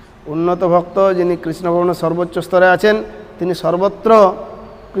 উন্নত ভক্ত যিনি কৃষ্ণ ভবনের সর্বোচ্চ স্তরে আছেন তিনি সর্বত্র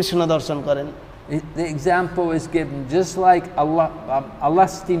কৃষ্ণ দর্শন করেন। The example is given just like a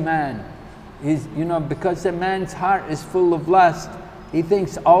lusty man. Because a man's heart is full of lust, he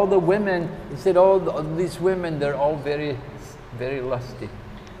thinks all the women, he said all these women, they're all very, very lusty.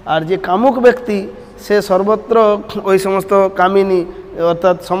 আর যে কামুক ব্যক্তি সে সর্বত্র ওই সমস্ত কামিনী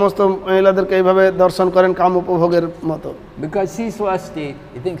অর্থাৎ সমস্ত মহিলাদেরকে এইভাবে দর্শন করেন কাম উপভোগের মতো। Because he's lusty,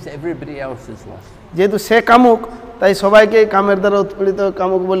 he thinks everybody else is lusty. যেহেতু সে কামুক তাই সবাইকে কামের দ্বারা উৎপীড়িত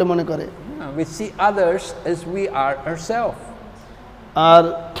কামুক বলে মনে করে। We see others as we are ourselves. আর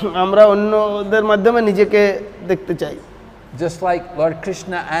আমরা অন্যদের মাধ্যমে নিজেকে দেখতে চাই। Just like Lord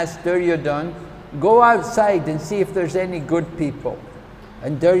Krishna asked Duryodhana, go outside and see if there's any good people.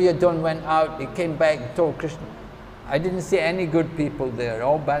 And Duryodhana went out, he came back and told Krishna, I didn't see any good people there,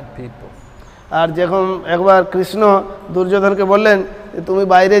 all bad people. আর যখন একবার কৃষ্ণ দুর্যোধনকে বললেন যে তুমি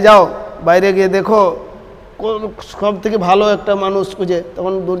বাইরে যাও, বাইরে গিয়ে দেখো সব থেকে ভালো একটা মানুষ খুঁজে,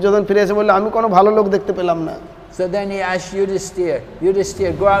 তখন দুর্যোধন ফিরে এসে বললে আমি কোনো ভালো লোক দেখতে পেলাম না। So then he asked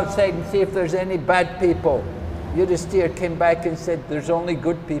Yudhisthira, go outside and see if there's any bad people. Yudhisthira came back and said, there's only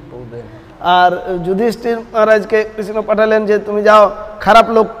good people there. আর যুধিষ্ঠির মহারাজকে কৃষ্ণ পাঠালেন যে তুমি যাও খারাপ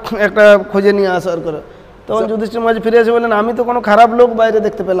লোক একটা খুঁজে নিয়ে আসার করে, তখন যুধিষ্ঠির মহারাজ ফিরে এসে বললেন আমি তো কোনো খারাপ লোক বাইরে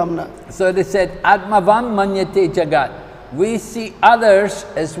দেখতে পেলাম না। So they said, Atmavam manyate jagat. We see others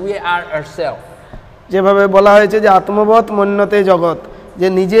as we are ourselves. যেভাবে বলা হয়েছে যে আত্মবৎ মন্যতে জগৎ, যে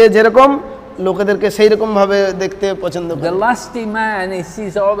নিজে যেরকম লোকেদেরকে সেই রকম ভাবে দেখতে পছন্দ The করে। lusty man, he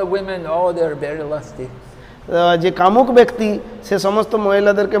sees all the women, oh, they're very lusty. যে কামুক ব্যক্তি সে সমস্ত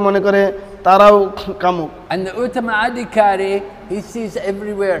মহিলাদেরকে মনে করে তারাও কামুক। And the Uttama Adhikari, he sees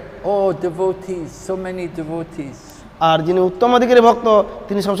everywhere, oh, devotees, so many devotees. আর যিনি উত্তম অধিকারী ভক্ত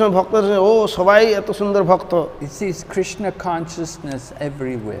তিনি সবসময় ভক্ত, ও সবাই এত সুন্দর ভক্ত। He sees Krishna consciousness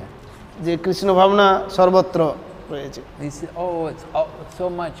everywhere. যে কৃষ্ণ ভাবনা সর্বত্র রয়েছে। He says, oh, it's so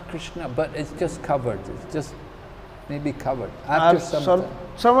much Krishna, but it's just covered. It's just maybe covered. R After some time.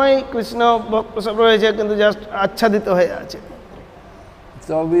 সময় কৃষ্ণ ভক্ত সব রয়েছে কিন্তু জাস্ট আচ্ছাদিত হয়ে আছে।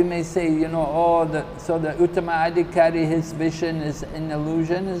 So we may say, you know, oh, so the Uttama Adhikari, his vision is an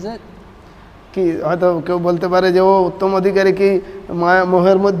illusion, is it? কি হয়তো কেউ বলতে পারে যে ও উত্তম অধিকারী কি মায়া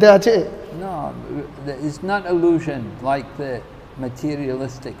মোহের মধ্যে আছে? No, it's not illusion like the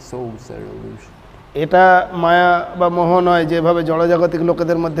materialistic souls are illusion. এটা মায়া বা মোহ নয় যেভাবে জড়জাগতিক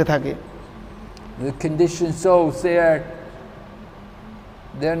লোকেদের মধ্যে থাকে। The conditioned souls,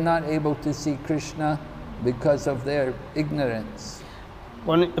 they're not able to see Krishna because of their ignorance.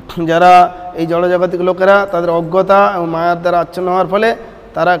 যারা এই জড়জাগতিক লোকেরা তাদের অজ্ঞতা এবং মায়ার দ্বারা আচ্ছন্ন হওয়ার ফলে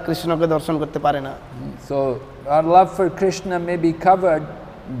তারা কৃষ্ণকে দর্শন করতে পারে না। So our love for Krishna may be covered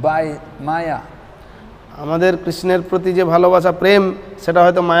by Maya. আমাদের কৃষ্ণের প্রতি যে ভালোবাসা প্রেম সেটা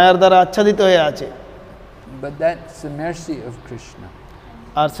হয়তো মায়ার দ্বারা আচ্ছাদিত হয়ে আছে। But that's the mercy of Krishna.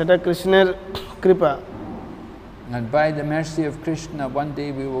 আর সেটা কৃষ্ণের কৃপা। And by the mercy of Krishna, one day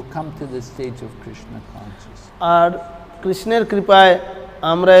we will come to the stage of Krishna consciousness. আর কৃষ্ণের কৃপায়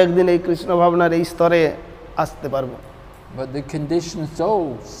আমরা একদিন এই কৃষ্ণ ভাবনার এই স্তরে আসতে পারবো। But the conditioned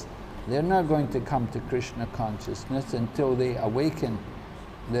souls, they're not going to come to Krishna consciousness until they awaken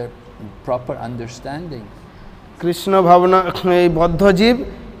their proper understanding. Krishna ভাবনা এই বদ্ধ জীব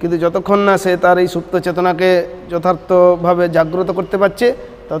কিন্তু যতক্ষণ না সে তার এই সুপ্ত চেতনাকে যথার্থভাবে জাগ্রত করতে পারছে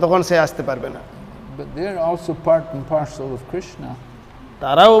ততক্ষণ সে আসতে পারবে না। But they're also part and parcel of Krishna.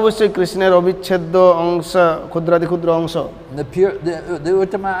 তারাও অবশ্যই কৃষ্ণের অবিচ্ছেদ্য অংশ, ক্ষুদ্রাতি ক্ষুদ্র অংশ। The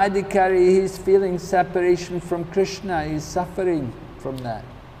Uttama Adhikari, he's feeling separation from Krishna, he's suffering from that.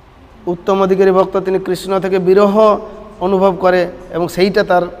 উত্তম অধিকারী ভক্ত তিনি কৃষ্ণ থেকে বিরহ অনুভব করে এবং সেইটা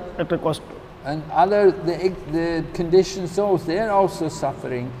তার একটা কষ্ট। And the conditioned souls, they're also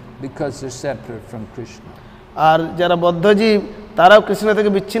suffering because they're separate from Krishna. আর যারা বদ্ধজীব তারাও কৃষ্ণ থেকে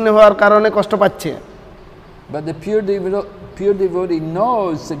বিচ্ছিন্ন হওয়ার কারণে কষ্ট পাচ্ছে। But the pure devotee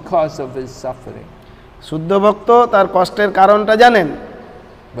knows the cause of his suffering. শুদ্ধ ভক্ত তার কষ্টের কারণটা জানেন।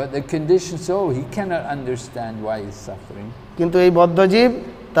 But the conditioned soul, he cannot understand why he's suffering. কিন্তু এই বদ্ধজীব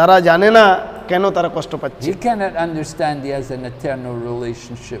তারা জানে না কেন তারা কষ্ট পাচ্ছে। He cannot understand he has an eternal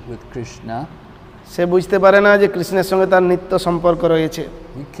relationship with Krishna. সে বুঝতে পারে না যে কৃষ্ণের সঙ্গে তার নিত্য সম্পর্ক রয়েছে।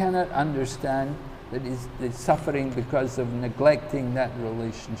 He cannot understand that he's suffering because of neglecting that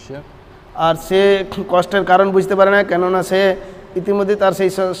relationship. আর সে কষ্টের কারণ বুঝতে পারে না কেননা সে ইতিমধ্যে তার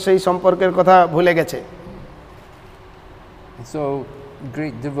সেই সম্পর্কের কথা ভুলে গেছে। So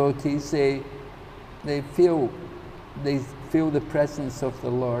great devotees, they feel the presence of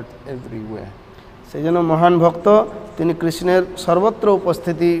the Lord everywhere. সেই জন্য মহান ভক্ত তিনি কৃষ্ণের সর্বত্র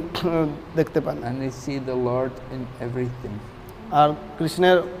উপস্থিতি দেখতে পান। And they see the Lord in everything. আর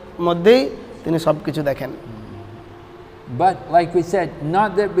কৃষ্ণের মধ্যেই তিনি সবকিছু দেখেন। But like we said, not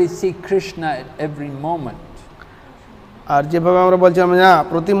that we see Krishna at every moment. আর যেভাবে আমরা বলছিলাম না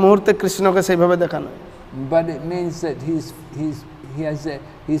প্রতি মুহূর্তে কৃষ্ণকে সেইভাবে দেখানো। But it means that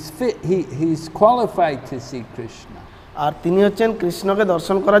he's qualified to see Krishna. আর তিনি হচ্ছেন কৃষ্ণকে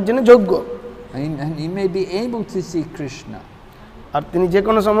দর্শন করার জন্য যোগ্য। And he may be able to see Krishna. আর তিনি যে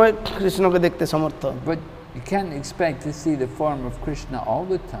কোনো সময় কৃষ্ণকে দেখতে সমর্থ। But you can't expect to see the form of Krishna all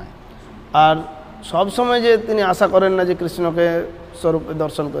the time. আর সব সময় যে তিনি আশা করেন না যে কৃষ্ণকে স্বরূপে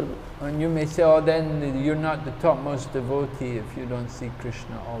দর্শন করবে। And you may say, oh, then you're not the topmost devotee if you don't see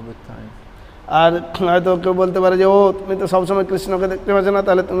Krishna all the time. আর হয়তো কেউ বলতে পারে যে ও তুমি তো সবসময় কৃষ্ণকে দেখতে পাচ্ছ না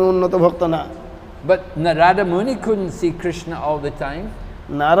তাহলে তুমি উন্নত ভক্ত না। But Narada Muni couldn't see Krishna all the time.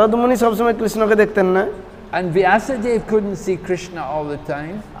 Narad মুনি সবসময় কৃষ্ণকে দেখতেন না। And Vyasadeva couldn't see Krishna all the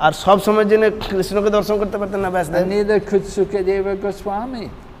time. আর সব সময়ের জন্য কৃষ্ণকে দর্শন করতে পারতেন না Vyasdev. And neither could Sukadeva Goswami.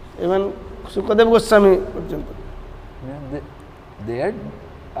 Even Sukhdev Goswami পর্যন্ত।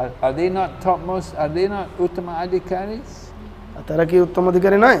 Are they not topmost? Are they not Uttama Adhikaris? তারা কি উত্তম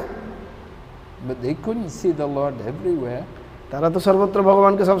অধিকারী নয়? But they couldn't see the Lord everywhere. তারা তো সর্বত্র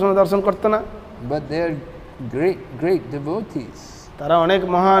ভগবানকে সবসময় দর্শন করতো না। But they're great devotees. তারা অনেক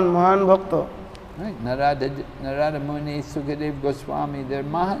মহান ভক্ত। Right? Narada Muni, Sukadeva Goswami, they're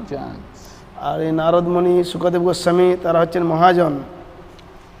Mahajans. আর এই নারদ মুনি সুখদেব গোস্বামী তারা হচ্ছেন মহাজন।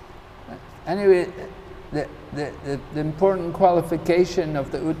 Anyway, the important qualification of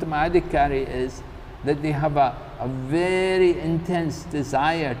the Uttama Adhikari is that they have a very intense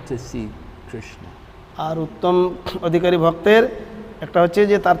desire to see Krishna. আর উত্তম অধিকারী ভক্তের একটা হচ্ছে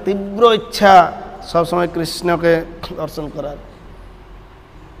যে তার তীব্র ইচ্ছা সব সময় কৃষ্ণকে দর্শন করার।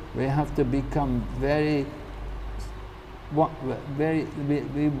 We have to become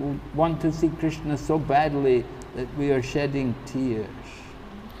we want to see Krishna so badly that we are shedding tears.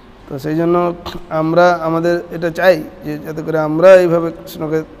 তো সেই জন্য আমরা আমাদের এটা চাই যে যাতে করে আমরা এইভাবে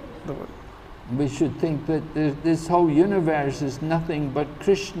কৃষ্ণকে We should think that this whole universe is nothing but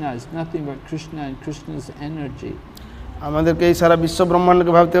Krishna, it's nothing but Krishna and Krishna's energy. আমাদেরকে এই সারা বিশ্ব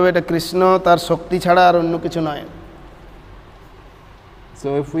ব্রহ্মাণ্ডকে ভাবতে হবে এটা কৃষ্ণ তার শক্তি ছাড়া আর অন্য কিছু নয়। So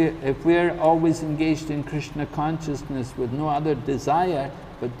if we are always engaged in Krishna consciousness with no other desire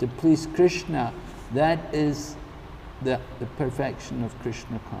but to please Krishna, that is the perfection of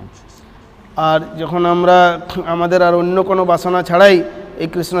Krishna consciousness. আর যখন আমরা আমাদের আর অন্য কোনো বাসনা ছাড়াই এই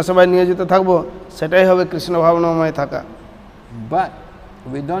কৃষ্ণ সেবায় নিয়োজিত থাকব সেটাই হবে কৃষ্ণ ভাবনাময় থাকা। But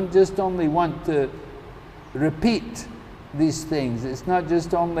we don't just only want to repeat these things. It's not just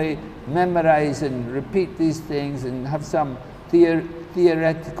only memorize and repeat these things and have some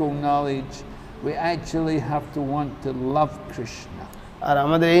theoretical knowledge. We actually have to want to love Krishna. আর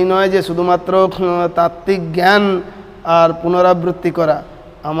আমাদের এই নয় যে শুধুমাত্র তাত্ত্বিক জ্ঞান আর পুনরাবৃত্তি করা,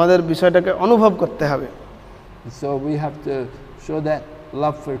 আমাদের বিষয়টাকে অনুভব করতে হবে। So we have to show that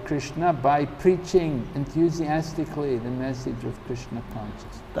love for Krishna by preaching enthusiastically the message of Krishna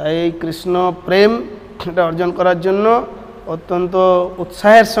consciousness. তাই এই কৃষ্ণ প্রেম এটা অর্জন করার জন্য অত্যন্ত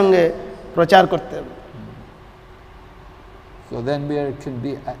উৎসাহের সঙ্গে প্রচার করতে হবে। So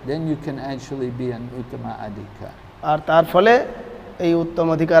then you can actually be an Uttama Adhikari. আর তার ফলে এই উত্তম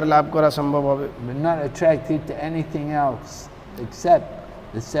অধিকার লাভ করা সম্ভব হবে। We're not attracted to anything else except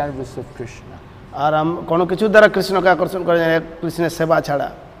the service of Krishna. আর কোনো কিছু দ্বারা কৃষ্ণকে আকর্ষণ করা যায় কৃষ্ণের সেবা ছাড়া।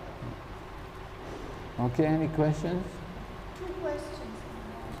 Okay, any questions? Two questions.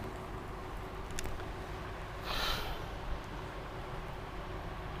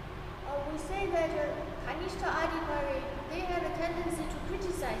 We say that Kanishta Adhikari, they have a tendency to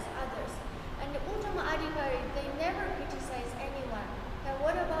criticize others, and the Uttama Adhikari, they never criticize anyone. And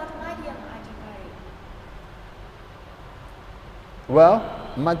what about Madhyam Adhikari? Well,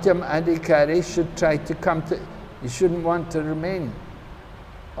 Madhyam Adhikari should try to come to, you shouldn't want to remain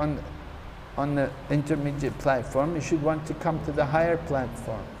on the intermediate platform, you should want to come to the higher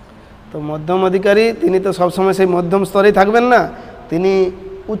platform. তো মধ্যম অধিকারী তিনি তো সবসময় সেই মধ্যম স্তরেই থাকবেন না, তিনি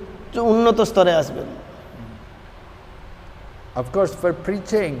উন্নত স্তরে আসবেন। Of course, for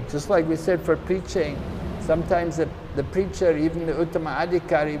preaching, just like we said for preaching, sometimes the preacher, even the Uttama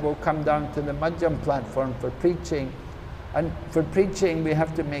Adhikari, will come down to the Madhyam platform for preaching. And for preaching, we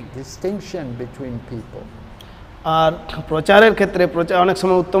have to make distinction between people. আর প্রচারের ক্ষেত্রে অনেক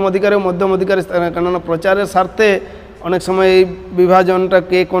সময় উত্তম অধিকারী ও মধ্যম অধিকারী, কারণ প্রচারের স্বার্থে অনেক সময় এই বিভাজনটা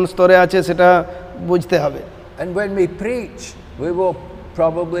কে কোন স্তরে আছে সেটা বুঝতে হবে। And when we preach, we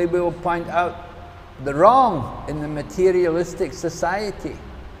will point out the wrong in the materialistic society.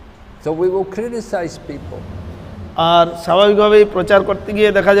 So we will criticize people. আর স্বাভাবিকভাবেই প্রচার করতে গিয়ে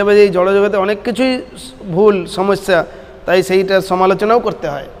দেখা যাবে যে এই জড়জগতে অনেক কিছুই ভুল সমস্যা, তাই সেইটার সমালোচনাও করতে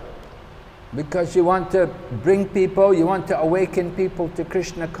হয়। Because you want to bring people, you want to awaken people to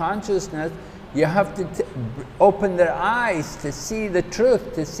Krishna consciousness, you have to open their eyes to see the truth,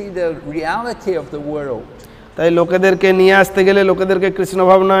 to see the reality of the world. তাই লোকেদেরকে নিয়ে আসতে গেলে, লোকেদেরকে কৃষ্ণ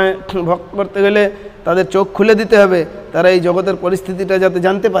ভাবনায় ভক্ত করতে গেলে তাদের চোখ খুলে দিতে হবে, তারা এই জগতের পরিস্থিতিটা যাতে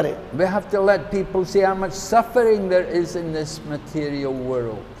জানতে পারে। We have to let people see how much suffering there is in this material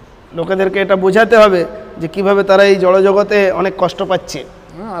world. লোকেদেরকে এটা বোঝাতে হবে যে কিভাবে তারা এই জড়জগতে অনেক কষ্ট পাচ্ছে।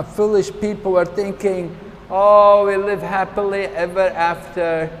 Foolish people are thinking, oh, we live happily ever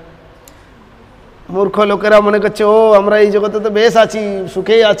after. মূর্খ লোকেরা মনে করছে ও আমরা এই জগতে তো বেশ আছি,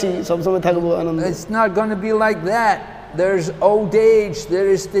 সুখেই আছি, সবসময় থাকবো আনন্দে। It's not going to be like that. There's old age, there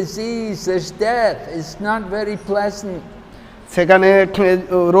is disease, there's death. It's not very pleasant. সেখানে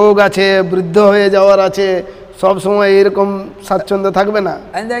রোগ আছে, বৃদ্ধ হয়ে যাওয়ার আছে, সব সময় এরকম স্বাচ্ছন্দ্য থাকবে না।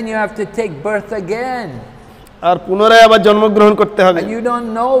 And then you have to take birth again. আর পুনরায় আবার জন্মগ্রহণ করতে হবে। And you don't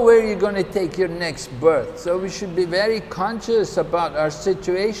know where you're going to take your next birth. So we should be very conscious about our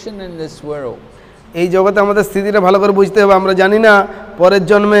situation in this world. এই জগতে আমাদের স্থিতিটা ভালো করে বুঝতে হবে, আমরা জানি না পরের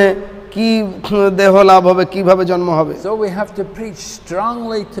জন্মে কি দেহ লাভ হবে, কিভাবে জন্ম হবে। So we have to preach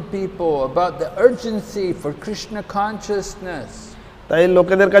strongly to people about the urgency for Krishna consciousness. তাই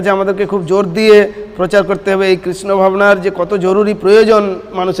লোকেদের কাছে আমাদেরকে খুব জোর দিয়ে প্রচার করতে হবে এই কৃষ্ণ ভাবনার যে কত জরুরি প্রয়োজন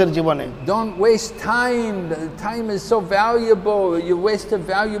মানুষের জীবনে। Don't waste time. Time is so valuable. You waste a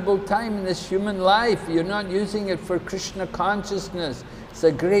valuable time in this human life. You're not using it for Krishna consciousness. It's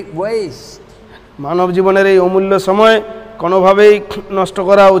a great waste. মানব জীবনের এই অমূল্য সময় কোনোভাবেই নষ্ট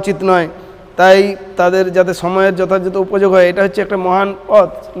করা উচিত নয়, তাই তাদের যাতে সময়ের যথাযথ উপযোগ হয় এটা হচ্ছে একটা মহান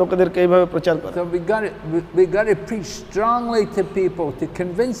পথ লোকেদেরকে এইভাবে প্রচার করা। So we got to preach strongly to people to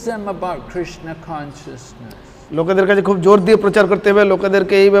convince them about Krishna consciousness. লোকেদের কাছে খুব জোর দিয়ে প্রচার করতে হবে,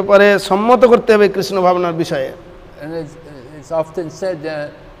 লোকেদেরকে এই ব্যাপারে সম্মত করতে হবে কৃষ্ণ ভাবনার বিষয়ে। And it's often said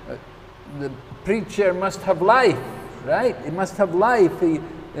the preacher must have life, right? He must have life.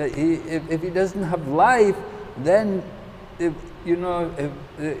 If he doesn't have life, then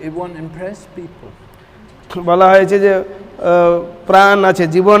it won't impress people. বলা হয়েছে যে প্রাণ আছে,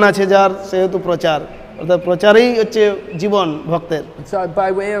 জীবন আছে যার, সেহেতু প্রচার, অর্থাৎ প্রচারই হচ্ছে জীবন ভক্তের। So by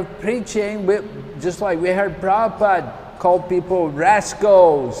way of preaching, just like we heard Prabhupada call people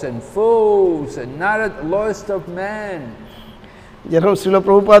rascals and fools and not the lowest of men. যেরকম শ্রীল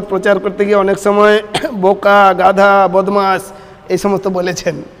প্রভুপাদ প্রচার করতে গিয়ে অনেক সময় বোকা, গাধা, বদমাস এই সমস্ত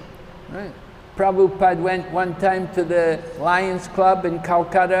বলেছেন। Prabhupada went one time to the Lions Club in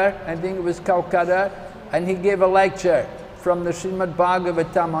Calcutta, I think it was Calcutta, and he gave a lecture from the Srimad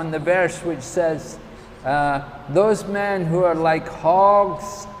Bhagavatam on the verse which says, those men who are like hogs,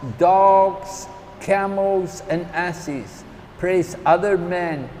 dogs, camels and asses praise other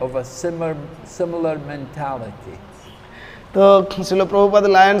men of a similar mentality. তো Srila Prabhupada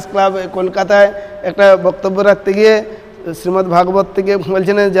Lions club কলকাতায় একটা বক্তব্য রাখতে গিয়ে শ্রীমদ্ ভাগবত থেকে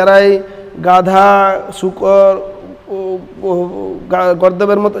বলছেন যারা এই গাধা, শুকর,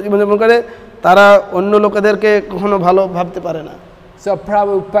 গর্দবের মতো জীবনযাপন করে তারা অন্য লোকেদেরকে কখনো ভালো ভাবতে পারে না। So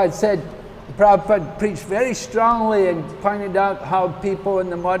Prabhupada preached very strongly and pointed out how people in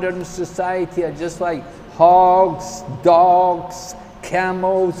the modern society are just like hogs, dogs,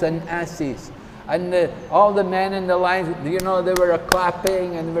 camels and asses. And all the men in the line, they were clapping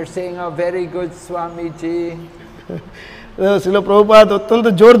and they were saying, "Oh, very good, Swamiji." Srila Prabhupada অত্যন্ত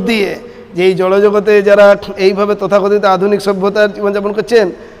জোর দিয়ে যে এই জড়জগতে যারা এইভাবে তথাকথিত আধুনিক সভ্যতার জীবনযাপন করছেন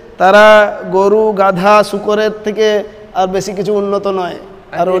তারা গরু, গাধা, শুকরের থেকে আর বেশি কিছু উন্নত নয়,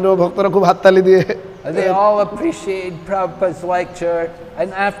 আর অন্য ভক্তরা খুব হাততালি দিয়ে। They all appreciated Prabhupada's lecture, and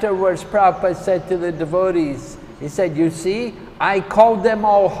afterwards Prabhupada said to the devotees, he said, "You see, I called them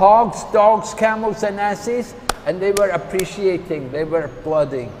all hogs, dogs, camels and asses, and they were appreciating, they were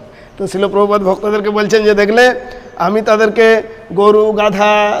applauding." তো শ্রীল প্রভুপাদ ভক্তদেরকে বলছেন যে দেখলে আমি তাদেরকে গরু,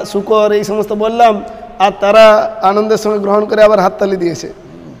 গাধা, শুকর এই সমস্ত বললাম আর তারা আনন্দের সঙ্গে গ্রহণ করে আবার হাততালি দিয়েছে।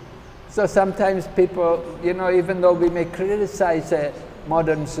 So sometimes people, even though we may criticize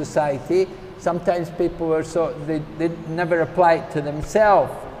modern society, sometimes people are they never apply it to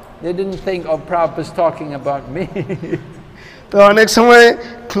themselves. They didn't think, "Oh, Prabhupada's talking about me." তো অনেক সময়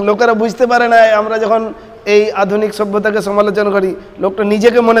লোকেরা বুঝতে পারে না, আমরা যখন এই আধুনিক সভ্যতাকে সমালোচনা করি লোকটা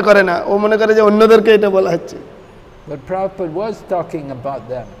নিজেকে মনে করে না, ও মনে করে যে অন্যদেরকে এটা বলা হচ্ছে। But Prabhupada was talking about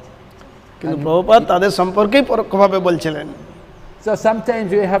them. কিন্তু প্রভুপাদ তাদের সম্পর্কেই পরোক্ষভাবে বলছিলেন। So sometimes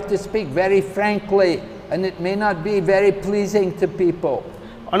we have to speak very frankly and it may not be very pleasing to people.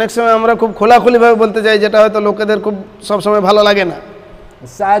 অনেক সময় আমরা খুব খোলাখুলিভাবে বলতে চাই যেটা হয়তো লোকেদের খুব সব সময় ভালো লাগে না।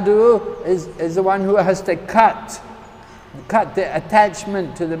 Sadhu is the one who has to cut the attachment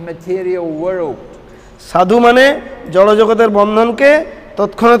to the material world. সাধু মানে জড়জগতের বন্ধনকে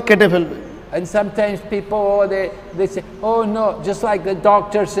তৎক্ষণাৎ কেটে ফেলবে। And sometimes people, they say, "Oh no," just like the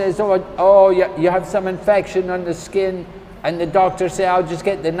doctor says, "Oh, you have some infection on the skin," and the doctor say, "I'll just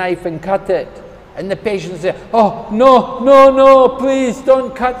get the knife and cut it." And the patient say, "Oh, no, please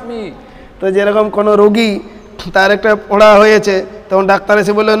don't cut me." তো যেরকম কোনো রোগী তার একটা পোড়া হয়েছে তখন doctor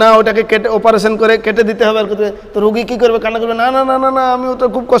এসে বললো না ওটাকে কেটে অপারেশন করে কেটে দিতে হবে, তো রোগী কী করবে, কান্না করবে, না আমি ওটা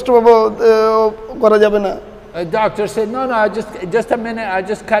খুব কষ্ট পাবো, করা যাবে না। A doctor said, "No, just a minute, I'll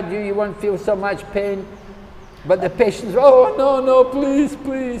just cut you, you won't feel so much pain." But the patient says, "Oh, no, please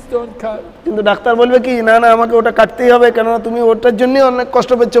don't cut." কিন্তু ডাক্তার বলবে কি না আমাকে ওটা কাটতেই হবে, কেননা তুমি ওটার জন্যই অনেক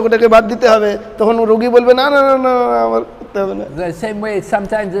কষ্ট পাচ্ছ, ওটাকে বাদ দিতে হবে। তখন রোগী বলবে না আমার করতে হবে না। The same way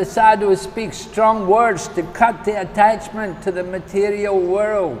sometimes the sadhu speaks strong words to cut the attachment to the material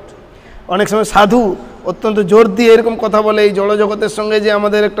world. অনেক সময় সাধু অত্যন্ত জোর দিয়ে এরকম কথা বলে এই জড়জগতের সঙ্গে যে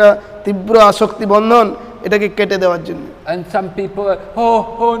আমাদের একটা তীব্র আসক্তি বন্ধন এটাকে কেটে দেওয়ার জন্য। And some people are,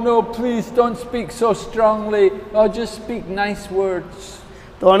 oh no, please don't speak so strongly, just speak nice words.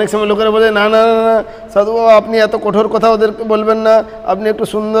 তো অনেক সময় লোকেরা বলে না সাধু বাবা আপনি এত কঠোর কথা ওদেরকে বলবেন না, আপনি একটু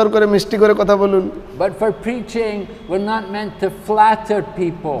সুন্দর করে মিষ্টি করে কথা বলুন। But for preaching we're not meant to flatter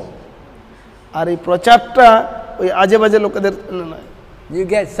people. আর এই প্রচারটা ওই আজে বাজে লোকেদের নয়। You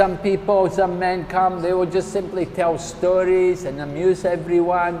get some people, some men come, they will just simply tell stories and amuse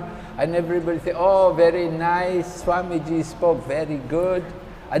everyone, and everybody say, oh, very nice, Swamiji spoke very good,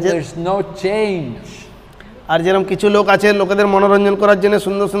 and there's no change. আর যেরকম কিছু লোক আছে লোকেদের মনোরঞ্জন করার জন্য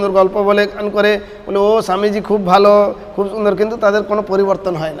সুন্দর সুন্দর গল্প বলে বলে ও স্বামীজি খুব ভালো খুব সুন্দর, কিন্তু তাদের কোনো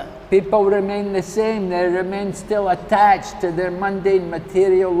পরিবর্তন হয় না। People remain the same, they remain still attached to their mundane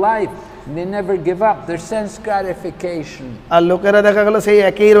material life. They never give up their sense gratification. আর লোকেরা দেখা গেল সেই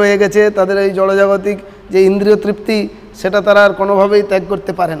একই রয়ে গেছে, তাদের এই জড়জাগতিক যে ইন্দ্রিয় তৃপ্তি সেটা তারা আর কোনোভাবেই ত্যাগ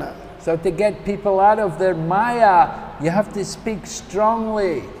করতে পারে না। So to get people out of their maya, you have to speak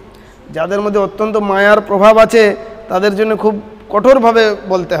strongly. যাদের মধ্যে অত্যন্ত মায়ার প্রভাব আছে তাদের জন্য খুব কঠোরভাবে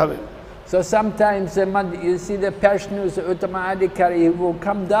বলতে হবে। So sometimes you see the person who's Uttama Adhikari, he will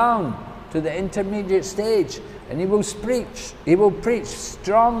come down to the intermediate stage and he will preach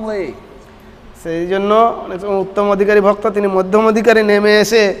strongly. সেই জন্য অনেক সময় উত্তম অধিকারী ভক্ত তিনি মধ্যম অধিকারী নেমে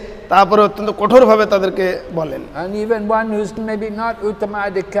এসে তারপরে অত্যন্ত কঠোরভাবে তাদেরকে বলেন। And even one who's maybe not Uttama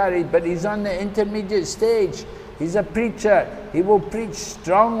Adhikari but he's on the intermediate stage, he's a preacher, he will preach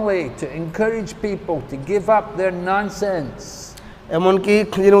strongly to encourage people to give up their nonsense. এমনকি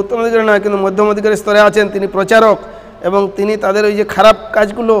যিনি উত্তম অধিকারী নয় কিন্তু মধ্যম অধিকারী স্তরে আছেন তিনি প্রচারক, এবং তিনি তাদের ওই যে খারাপ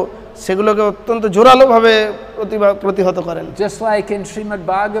কাজগুলো সেগুলোকে অত্যন্ত জোরালোভাবে প্রতিহত করেন। Just like in Srimad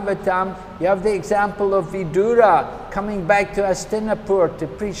Bhagavatam, you have the example of Vidura coming back to Hastinapur to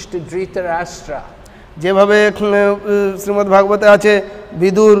preach to Dhritarashtra. যেভাবে শ্রীমদ্ ভাগবতে আছে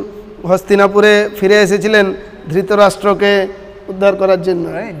বিদুর হস্তিনাপুরে ফিরে এসেছিলেন ধৃতরাষ্ট্রকে উদ্ধার করার জন্য।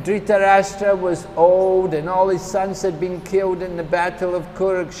 Dhritarashtra was old and all his sons had been killed in the battle of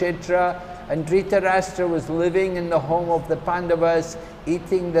Kurukshetra, and Dhritarashtra was living in the home of the Pandavas,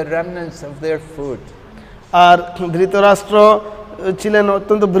 eating the remnants of their food. আর ধৃতরাষ্ট্র ছিলেন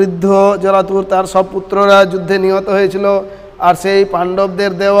অত্যন্ত বৃদ্ধ জরাতুর, তার সব পুত্ররা যুদ্ধে নিহত হয়েছিল, আর সেই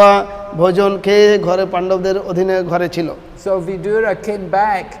পাণ্ডবদের দেওয়া ভোজন খেয়ে ঘরে পাণ্ডবদের অধীনে ঘরে ছিল। So Vidura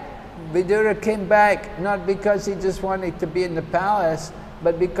came back not because he just wanted to be in the palace,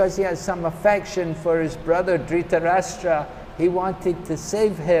 but because he had some affection for his brother Dhritarashtra. He wanted to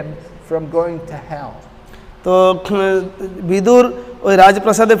save him from going to hell. তো বিদুর ওই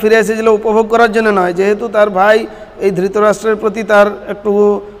রাজপ্রাসাদে ফিরে এসেছিল উপভোগ করার জন্য নয়, যেহেতু তার ভাই এই ধৃতরাষ্ট্রের প্রতি তার একটু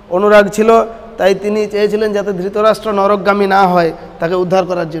অনুরাগ ছিল, তাই তিনি চেয়েছিলেন যাতে ধৃতরাষ্ট্র নরকগামী না হয়, তাকে উদ্ধার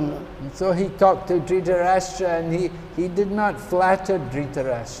করার জন্য। So he talked to Dhritarashtra and he did not flatter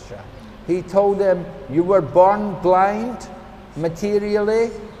Dhritarashtra. He told him, you were born blind materially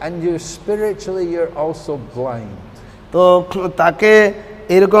and you spiritually you're also blind. তো তাকে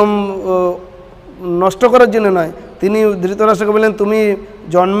এরকম নষ্ট করার জন্য নয়, তিনি ধৃতরাষ্ট্রকে বললেন তুমি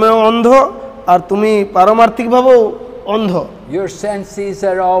জন্মেও অন্ধ আর তুমি পারমার্থিকভাবেও অন্ধ। Your senses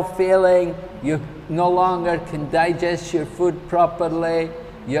are all failing, you no longer can digest your food properly,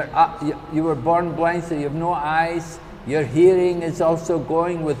 you were born blind so you have no eyes, your hearing is also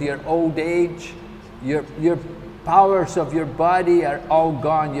going with your old age, your powers of your body are all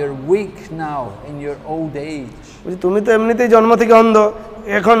gone, you're weak now in your old age. তুমি তো এমনিতেই জন্ম থেকে অন্ধ,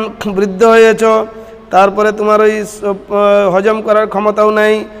 এখন বৃদ্ধ হয়েছ, তারপরে তোমার ওই হজম করার ক্ষমতাও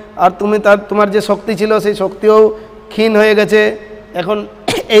নাই, আর তোমার যে শক্তি ছিল সেই শক্তিও ক্ষীণ হয়ে গেছে, এখন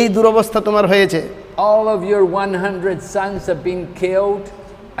এই দুরবস্থা তোমার হয়েছে। All of your 100 sons have been killed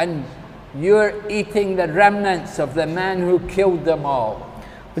and you're eating the remnants of the man who killed them all.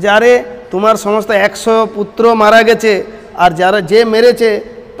 আরে তোমার সমস্ত 100 পুত্র মারা গেছে, আর যারা যে মেরেছে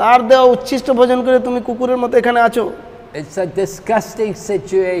তার দেওয়া উচ্ছিষ্ট ভোজন করে তুমি কুকুরের মতো এখানে আছো। It's a disgusting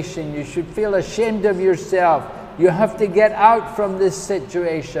situation. You should feel ashamed of yourself. You have to get out from this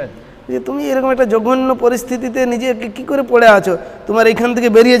situation. যে তুমি এরকম একটা জঘন্য পরিস্থিতিতে নিজেকে কি করে পড়ে আছো, তোমার এখান থেকে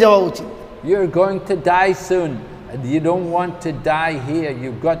বেরিয়ে যাওয়া উচিত। You're going to die soon and you don't want to die here.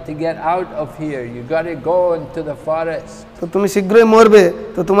 You've got to get out of here. You got to go into the forest. তো তুমি শীঘ্রই মরবে,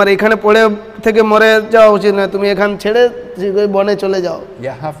 তো তোমার এখানে পড়ে থেকে মরে যাওয়া উচিত না, তুমি এখান ছেড়ে শীঘ্রই বনে চলে যাও।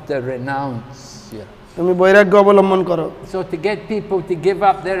 You have to renounce. তুমি বৈরাগ্য অবলম্বন করো। So to get people to give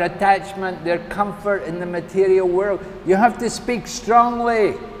up their attachment, their comfort in the material world, you have to speak strongly.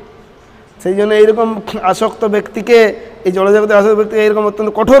 সেই জন্য এইরকম আসক্ত ব্যক্তিকে, এই জড়জগতে আসক্ত ব্যক্তিকে এইরকম অত্যন্ত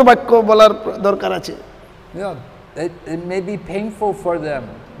কঠোর বাক্য বলার দরকার আছে। It may be painful for them,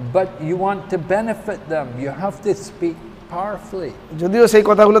 but you want to benefit them. You have to speak powerfully. যদিও সেই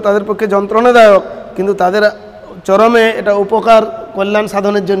কথাগুলো তাদের পক্ষে যন্ত্রণাদায়ক, কিন্তু তাদের চরমে এটা উপকার কল্যাণ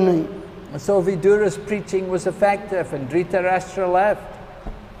সাধনের জন্যই। So Vidura's preaching was effective and Dhritarashtra left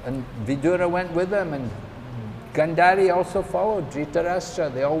and Vidura went with him and Gandhari also followed Dhritarashtra.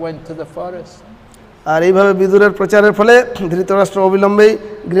 They all went to the forest. আর এইভাবে বিদুরের প্রচারের ফলে ধৃতরাষ্ট্র অবিলম্বেই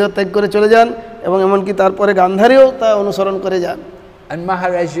গৃহত্যাগ করে চলে যান, এবং এমনকি তারপরে গান্ধারীও তা অনুসরণ করে যান। And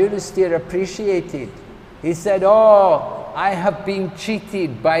Maharaj Yudhisthira appreciated. He said, "Oh, I have been cheated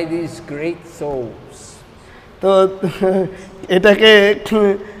by these great souls." তো এটাকে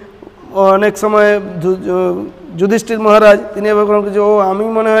অনেক সময় যুধিষ্ঠির মহারাজ তিনি বলেন যে ও আমি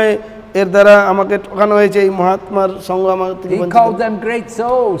মনে হয় এর দ্বারা আমাকে ঠকানো হয়েছে এই মহাত্মার সঙ্গ আমার থেকে He called them great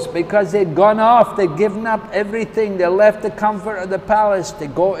souls because they'd gone off, they'd given up everything, they left the comfort of the palace to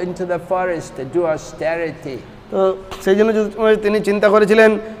go into the forest to do austerity. তো সেই জন্য তিনি চিন্তা করেছিলেন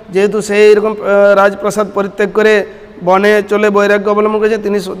যেহেতু সেই এরকম রাজপ্রাসাদ পরিত্যাগ করে বনে চলে বৈরাগ্য অবলম্বন করেছে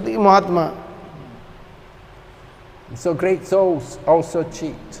তিনি সত্যি Mahatma. So great souls also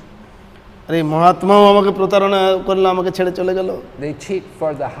cheat. আরে মহাত্মাও আমাকে প্রতারণা করলো, আমাকে ছেড়ে চলে গেল। They cheat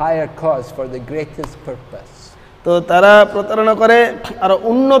for the higher cause, for the greatest purpose. তো তারা প্রতারণা করে আর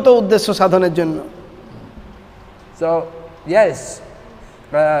উন্নত উদ্দেশ্য সাধনের জন্য। So yes,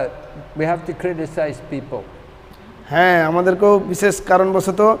 we have to criticize people. হ্যাঁ, আমাদেরকেও বিশেষ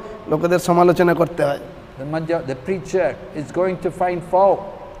কারণবশত লোকেদের সমালোচনা করতে হয়। The preacher is going to find fault.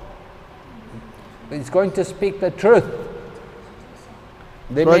 He's going to speak the truth.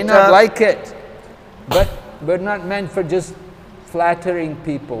 They may not like it, but we're not meant for just flattering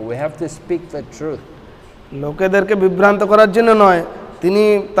people. We have to speak the truth. লোকেদেরকে বিভ্রান্ত করার জন্য নয়, তিনি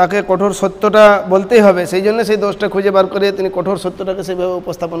তাকে কঠোর সত্যটা বলতেই হবে, সেই জন্য সেই দোষটা খুঁজে বার করে তিনি কঠোর সত্যটাকে সেভাবে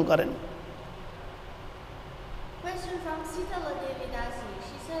উপস্থাপন করেন। Question from Sitala Devi Dasi.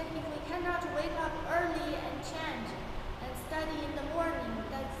 She said, if we cannot wake up early and chant and study in the morning,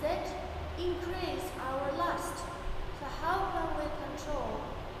 does that increase our lust? So how can we control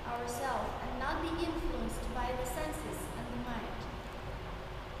ourselves and not be influenced by the senses and the mind?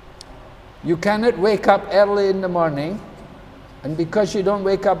 You cannot wake up early in the morning, and because you don't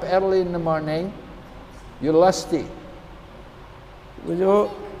wake up early in the morning, you're lusty.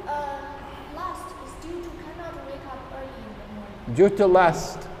 Lust is due to cannot wake up early in the morning. Due to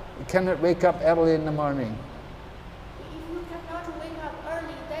lust, you cannot wake up early in the morning. If you cannot wake up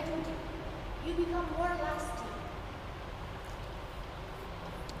early, that would you become more lusty.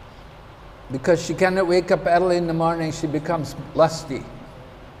 Because she cannot wake up early in the morning, she becomes lusty.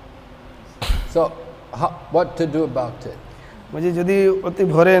 So, what to do about it? বলছি যদি অতি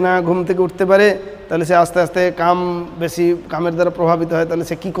ভোরে না ঘুম থেকে উঠতে পারে তাহলে সে আস্তে আস্তে বেশি কামের দ্বারা প্রভাবিত হয়, তাহলে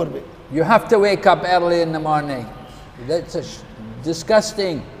সে কি করবে? You have to wake up early in the morning. That's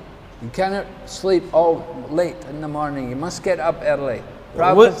disgusting. You cannot sleep all late in the morning. You must get up early.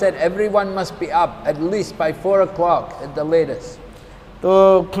 Prabhupada said everyone must be up at least by 4 o'clock at the latest. তো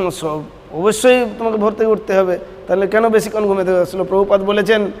অবশ্যই তোমাকে ভোর থেকে উঠতে হবে, তাহলে কেন বেশিক্ষণ ঘুমে থেকে আসলে প্রভুপাদ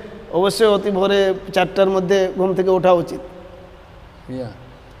বলেছেন অবশ্যই অতি ভোরে 4টার মধ্যে ঘুম থেকে ওঠা উচিত। Yeah.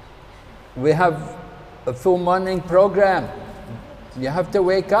 We have a full morning program. You have to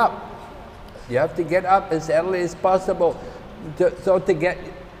wake up. You have to get up as early as possible.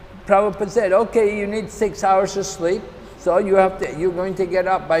 Prabhupada said, okay, you need 6 hours of sleep, so you're going to get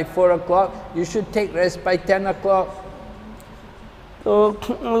up by 4 o'clock. You should take rest by 10 o'clock. তো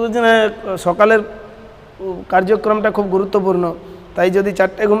সকালের কার্যক্রমটা খুব গুরুত্বপূর্ণ, তাই যদি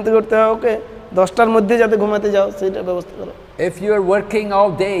 4টায় ঘুম থেকে উঠতে হয় ওকে 10টার মধ্যে যাতে ঘুমাতে যাও সেইটা ব্যবস্থা করো। If you are working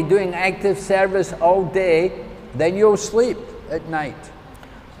all day, doing active service all day, then you'll sleep at night.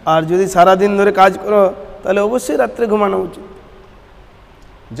 আর যদি সারা দিন ধরে কাজ করো তাহলে অবশ্যই রাতে ঘুমানো উচিত।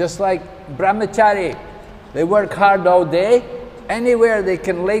 Just like brahmachari, they work hard all day, anywhere they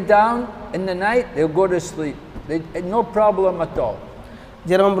can lay down in the night, they'll go to sleep. No problem at all.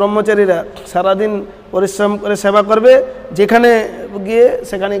 যেরকম ব্রহ্মচারীরা সারাদিন পরিশ্রম করে সেবা করবে, যেখানে গিয়ে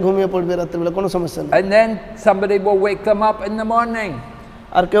সেখানে ঘুমিয়ে পড়বে রাত্রিবেলা, কোনো সমস্যা নেই। And then somebody will wake them up in the morning.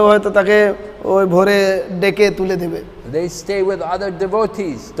 আর কেউ হয়তো তাকে ওই ভোরে ডেকে তুলে দেবে। They stay with other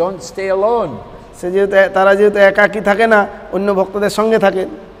devotees, don't stay alone. তারা যেহেতু একাকী থাকে না, অন্য ভক্তদের সঙ্গে থাকে।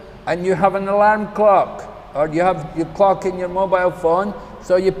 And you have an alarm clock, or you have your clock in your mobile phone,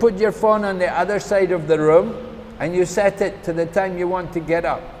 so you put your phone on the other side of the room and you set it to the time you want to get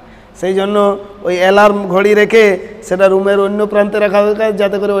up. সেই জন্য ওই alarm ঘড়ি রেখে সেটা রুমের অন্য প্রান্তে রাখা হয়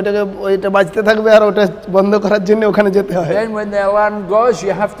যাতে করে ওইটা বাজতে থাকবে আর ওটা বন্ধ করার জন্য ওখানে যেতে হয়। Then when the alarm goes,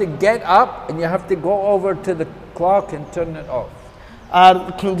 you have to get up and you have to go over to the clock and turn it off. আর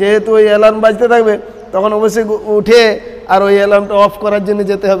যেহেতু ওই অ্যালার্ম বাজতে থাকবে তখন অবশ্যই উঠে আর ওই অ্যালার্মটা অফ করার জন্য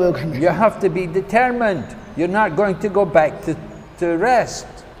যেতে হবে ওখানে। You have to be determined. You're not going to go back to rest.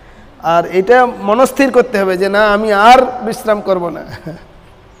 আর এটা মনস্থির করতে হবে যে না আমি আর বিশ্রাম করব না।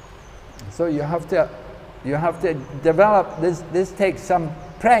 So you have to develop this takes some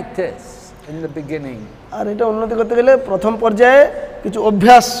practice in the beginning. আর এটা উন্নতি করতে গেলে প্রথম পর্যায়ে কিছু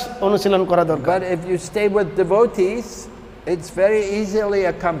অভ্যাস অনুশীলন করা দরকার। But if you stay with devotees, it's very easily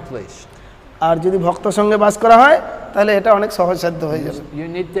accomplished. আর যদি ভক্ত সঙ্গে বাস করা হয় তাহলে এটা অনেক সহজসাধ্য হয়ে যাবে। You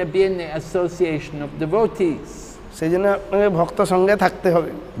need to be in the association of devotees. সেই জন্য আপনাকে ভক্ত সঙ্গে থাকতে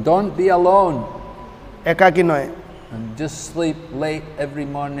হবে, Don't be alone একাকী নয়। and just sleep late every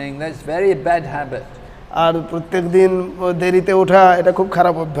morning. That's very bad habit. আর প্রত্যেক দিন দেরিতে ওঠা এটা খুব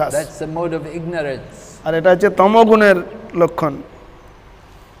খারাপ অভ্যাস, That's the mode of ignorance. আর এটা হচ্ছে তমগুণের লক্ষণ।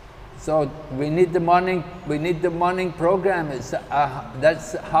 So we need the morning program. That's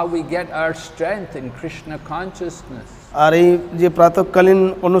how we get our strength in Krishna consciousness. আর এই যে প্রাতঃকালীন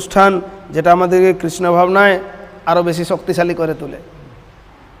অনুষ্ঠান যেটা আমাদেরকে কৃষ্ণ ভাবনায় আরো বেশি শক্তিশালী করে তোলে।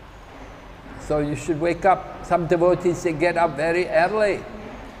 So you should wake up. Some devotees, they get up very early.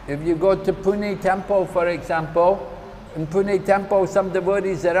 If you go to Pune temple, for example, in Pune temple, some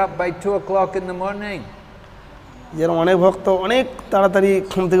devotees are up by 2 o'clock in the morning. যেরকম অনেক ভক্ত অনেক তাড়াতাড়ি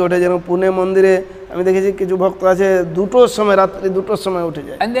ঘুম থেকে ওঠে, যেরকম পুনে মন্দিরে আমি দেখেছি কিছু ভক্ত আছে 2টোর সময়, রাত্রি 2টোর সময় উঠে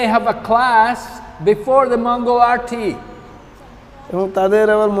যায়। And they have a class before the Mongol Aarti. এবং তাদের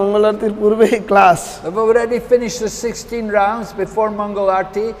আবার মঙ্গল আরতির পূর্বেই class. They've already finished the 16 rounds before Mongol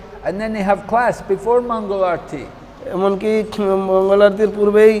Aarti, and then they have class before Mongol Aarti. এমনকি মঙ্গল আরতির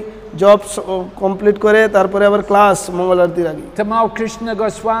পূর্বেই জব কমপ্লিট করে তারপরে আবার ক্লাস মঙ্গল আরতির আগে। Tamal Krishna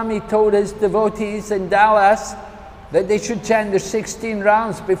Goswami told his devotees in Dallas that they should chant the 16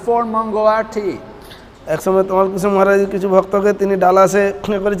 rounds before Mongol Aarti. একসময় তোমাল কৃষ্ণ মহারাজ কিছু ভক্তকে তিনি ডালাসে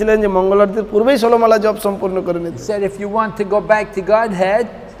করেছিলেন যে মঙ্গল আরতির পূর্বেই 16 মালা জপ সম্পূর্ণ করে নিতে। He said if you want to go back to Godhead,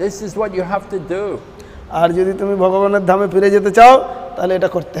 this is what you have to do. আর যদি তুমি ভগবানের ধামে ফিরে যেতে চাও তাহলে এটা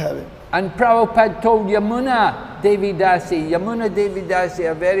করতে হবে। And Prabhupada told Yamuna Devi Dasi,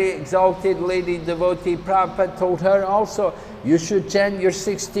 a very exalted lady devotee, Prabhupada told her also, you should chant your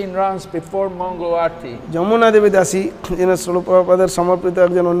 16 rounds before Mongol Aarti. Jamuna দেবী দাসী, যিনি শিল প্রভুপাদের সমর্পিত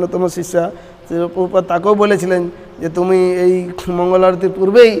একজন অন্যতম শিষ্যা, প্রভুপাদ তাকেও বলেছিলেন যে তুমি এই মঙ্গল আরতির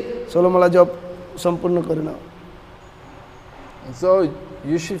পূর্বেই 16 মালা জপ সম্পূর্ণ করে নাও। So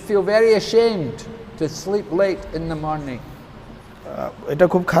you should feel very ashamed to sleep late in the morning. এটা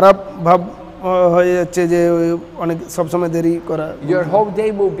খুব খারাপ ভাব হয়ে যাচ্ছে যে অনেক সব সময় দেরি করা। Your whole day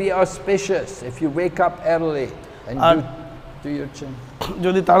will be auspicious if you wake up early and do your chant.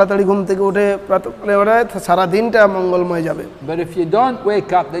 যদি তাড়াতাড়ি ঘুম থেকে উঠে প্রাতঃকালে ওঠায় সারা দিনটা মঙ্গলময় যাবে। But if you don't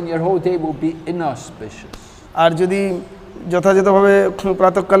wake up, then your whole day will be inauspicious. আর যদি যথাযথভাবে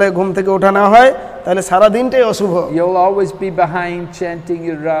প্রাতঃকালে ঘুম থেকে ওঠা না হয় তাহলে সারা দিনটাই অশুভ। You'll always be behind chanting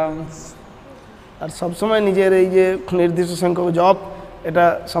your rounds. আর সব সময় নিজের এই যে নির্দিষ্ট সংখ্যক জপ এটা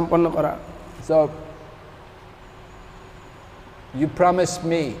সম্পন্ন করা। So you promised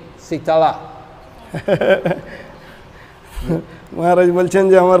me Sitala. মহারাজ বলছেন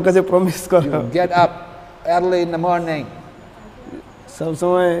যে আমার কাছে প্রমিস করো, You get up early in the morning. সব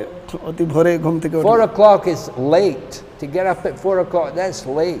সময় অতি ভোরে ঘুম থেকে 4 o'clock is late. To get up at 4 o'clock, that's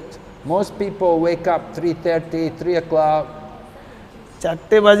late. Most people wake up 3:30, 3 o'clock.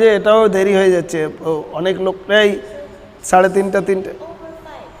 4টে বাজে, এটাও দেরি হয়ে যাচ্ছে। অনেক লোকটাই 3:30, 3টে। Over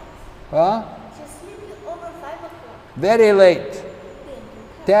 5. Huh? She's sleeping over 5 o'clock. Very late.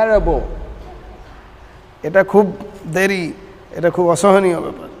 Terrible. এটা খুব দেরি, এটা খুব অসহনীয়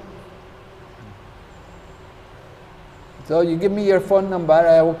ব্যাপার। So you give me your phone number,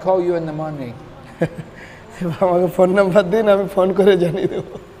 I will call you in the morning. আমাকে ফোন নাম্বার দিন, আমি ফোন করে জানিয়ে দেব।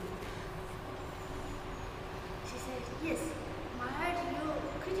 She said, yes, Maharaj, you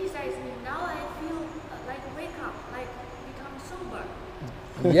criticize me. Now I feel like wake up, like become sober.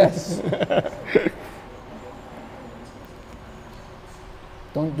 Yes.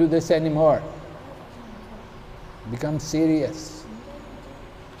 Don't do this anymore. Become serious.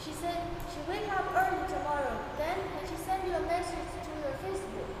 She said she wake up early tomorrow. Then when she send you a message to your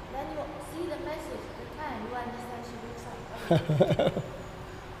Facebook, then you see the message, the time, you understand she wakes up.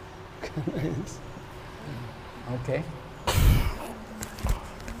 Nice. Okay.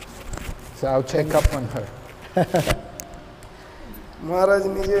 So I'll check up on her. মহারাজ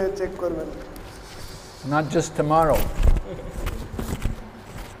নিজে check করবেন। Not just tomorrow.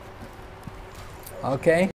 Okay?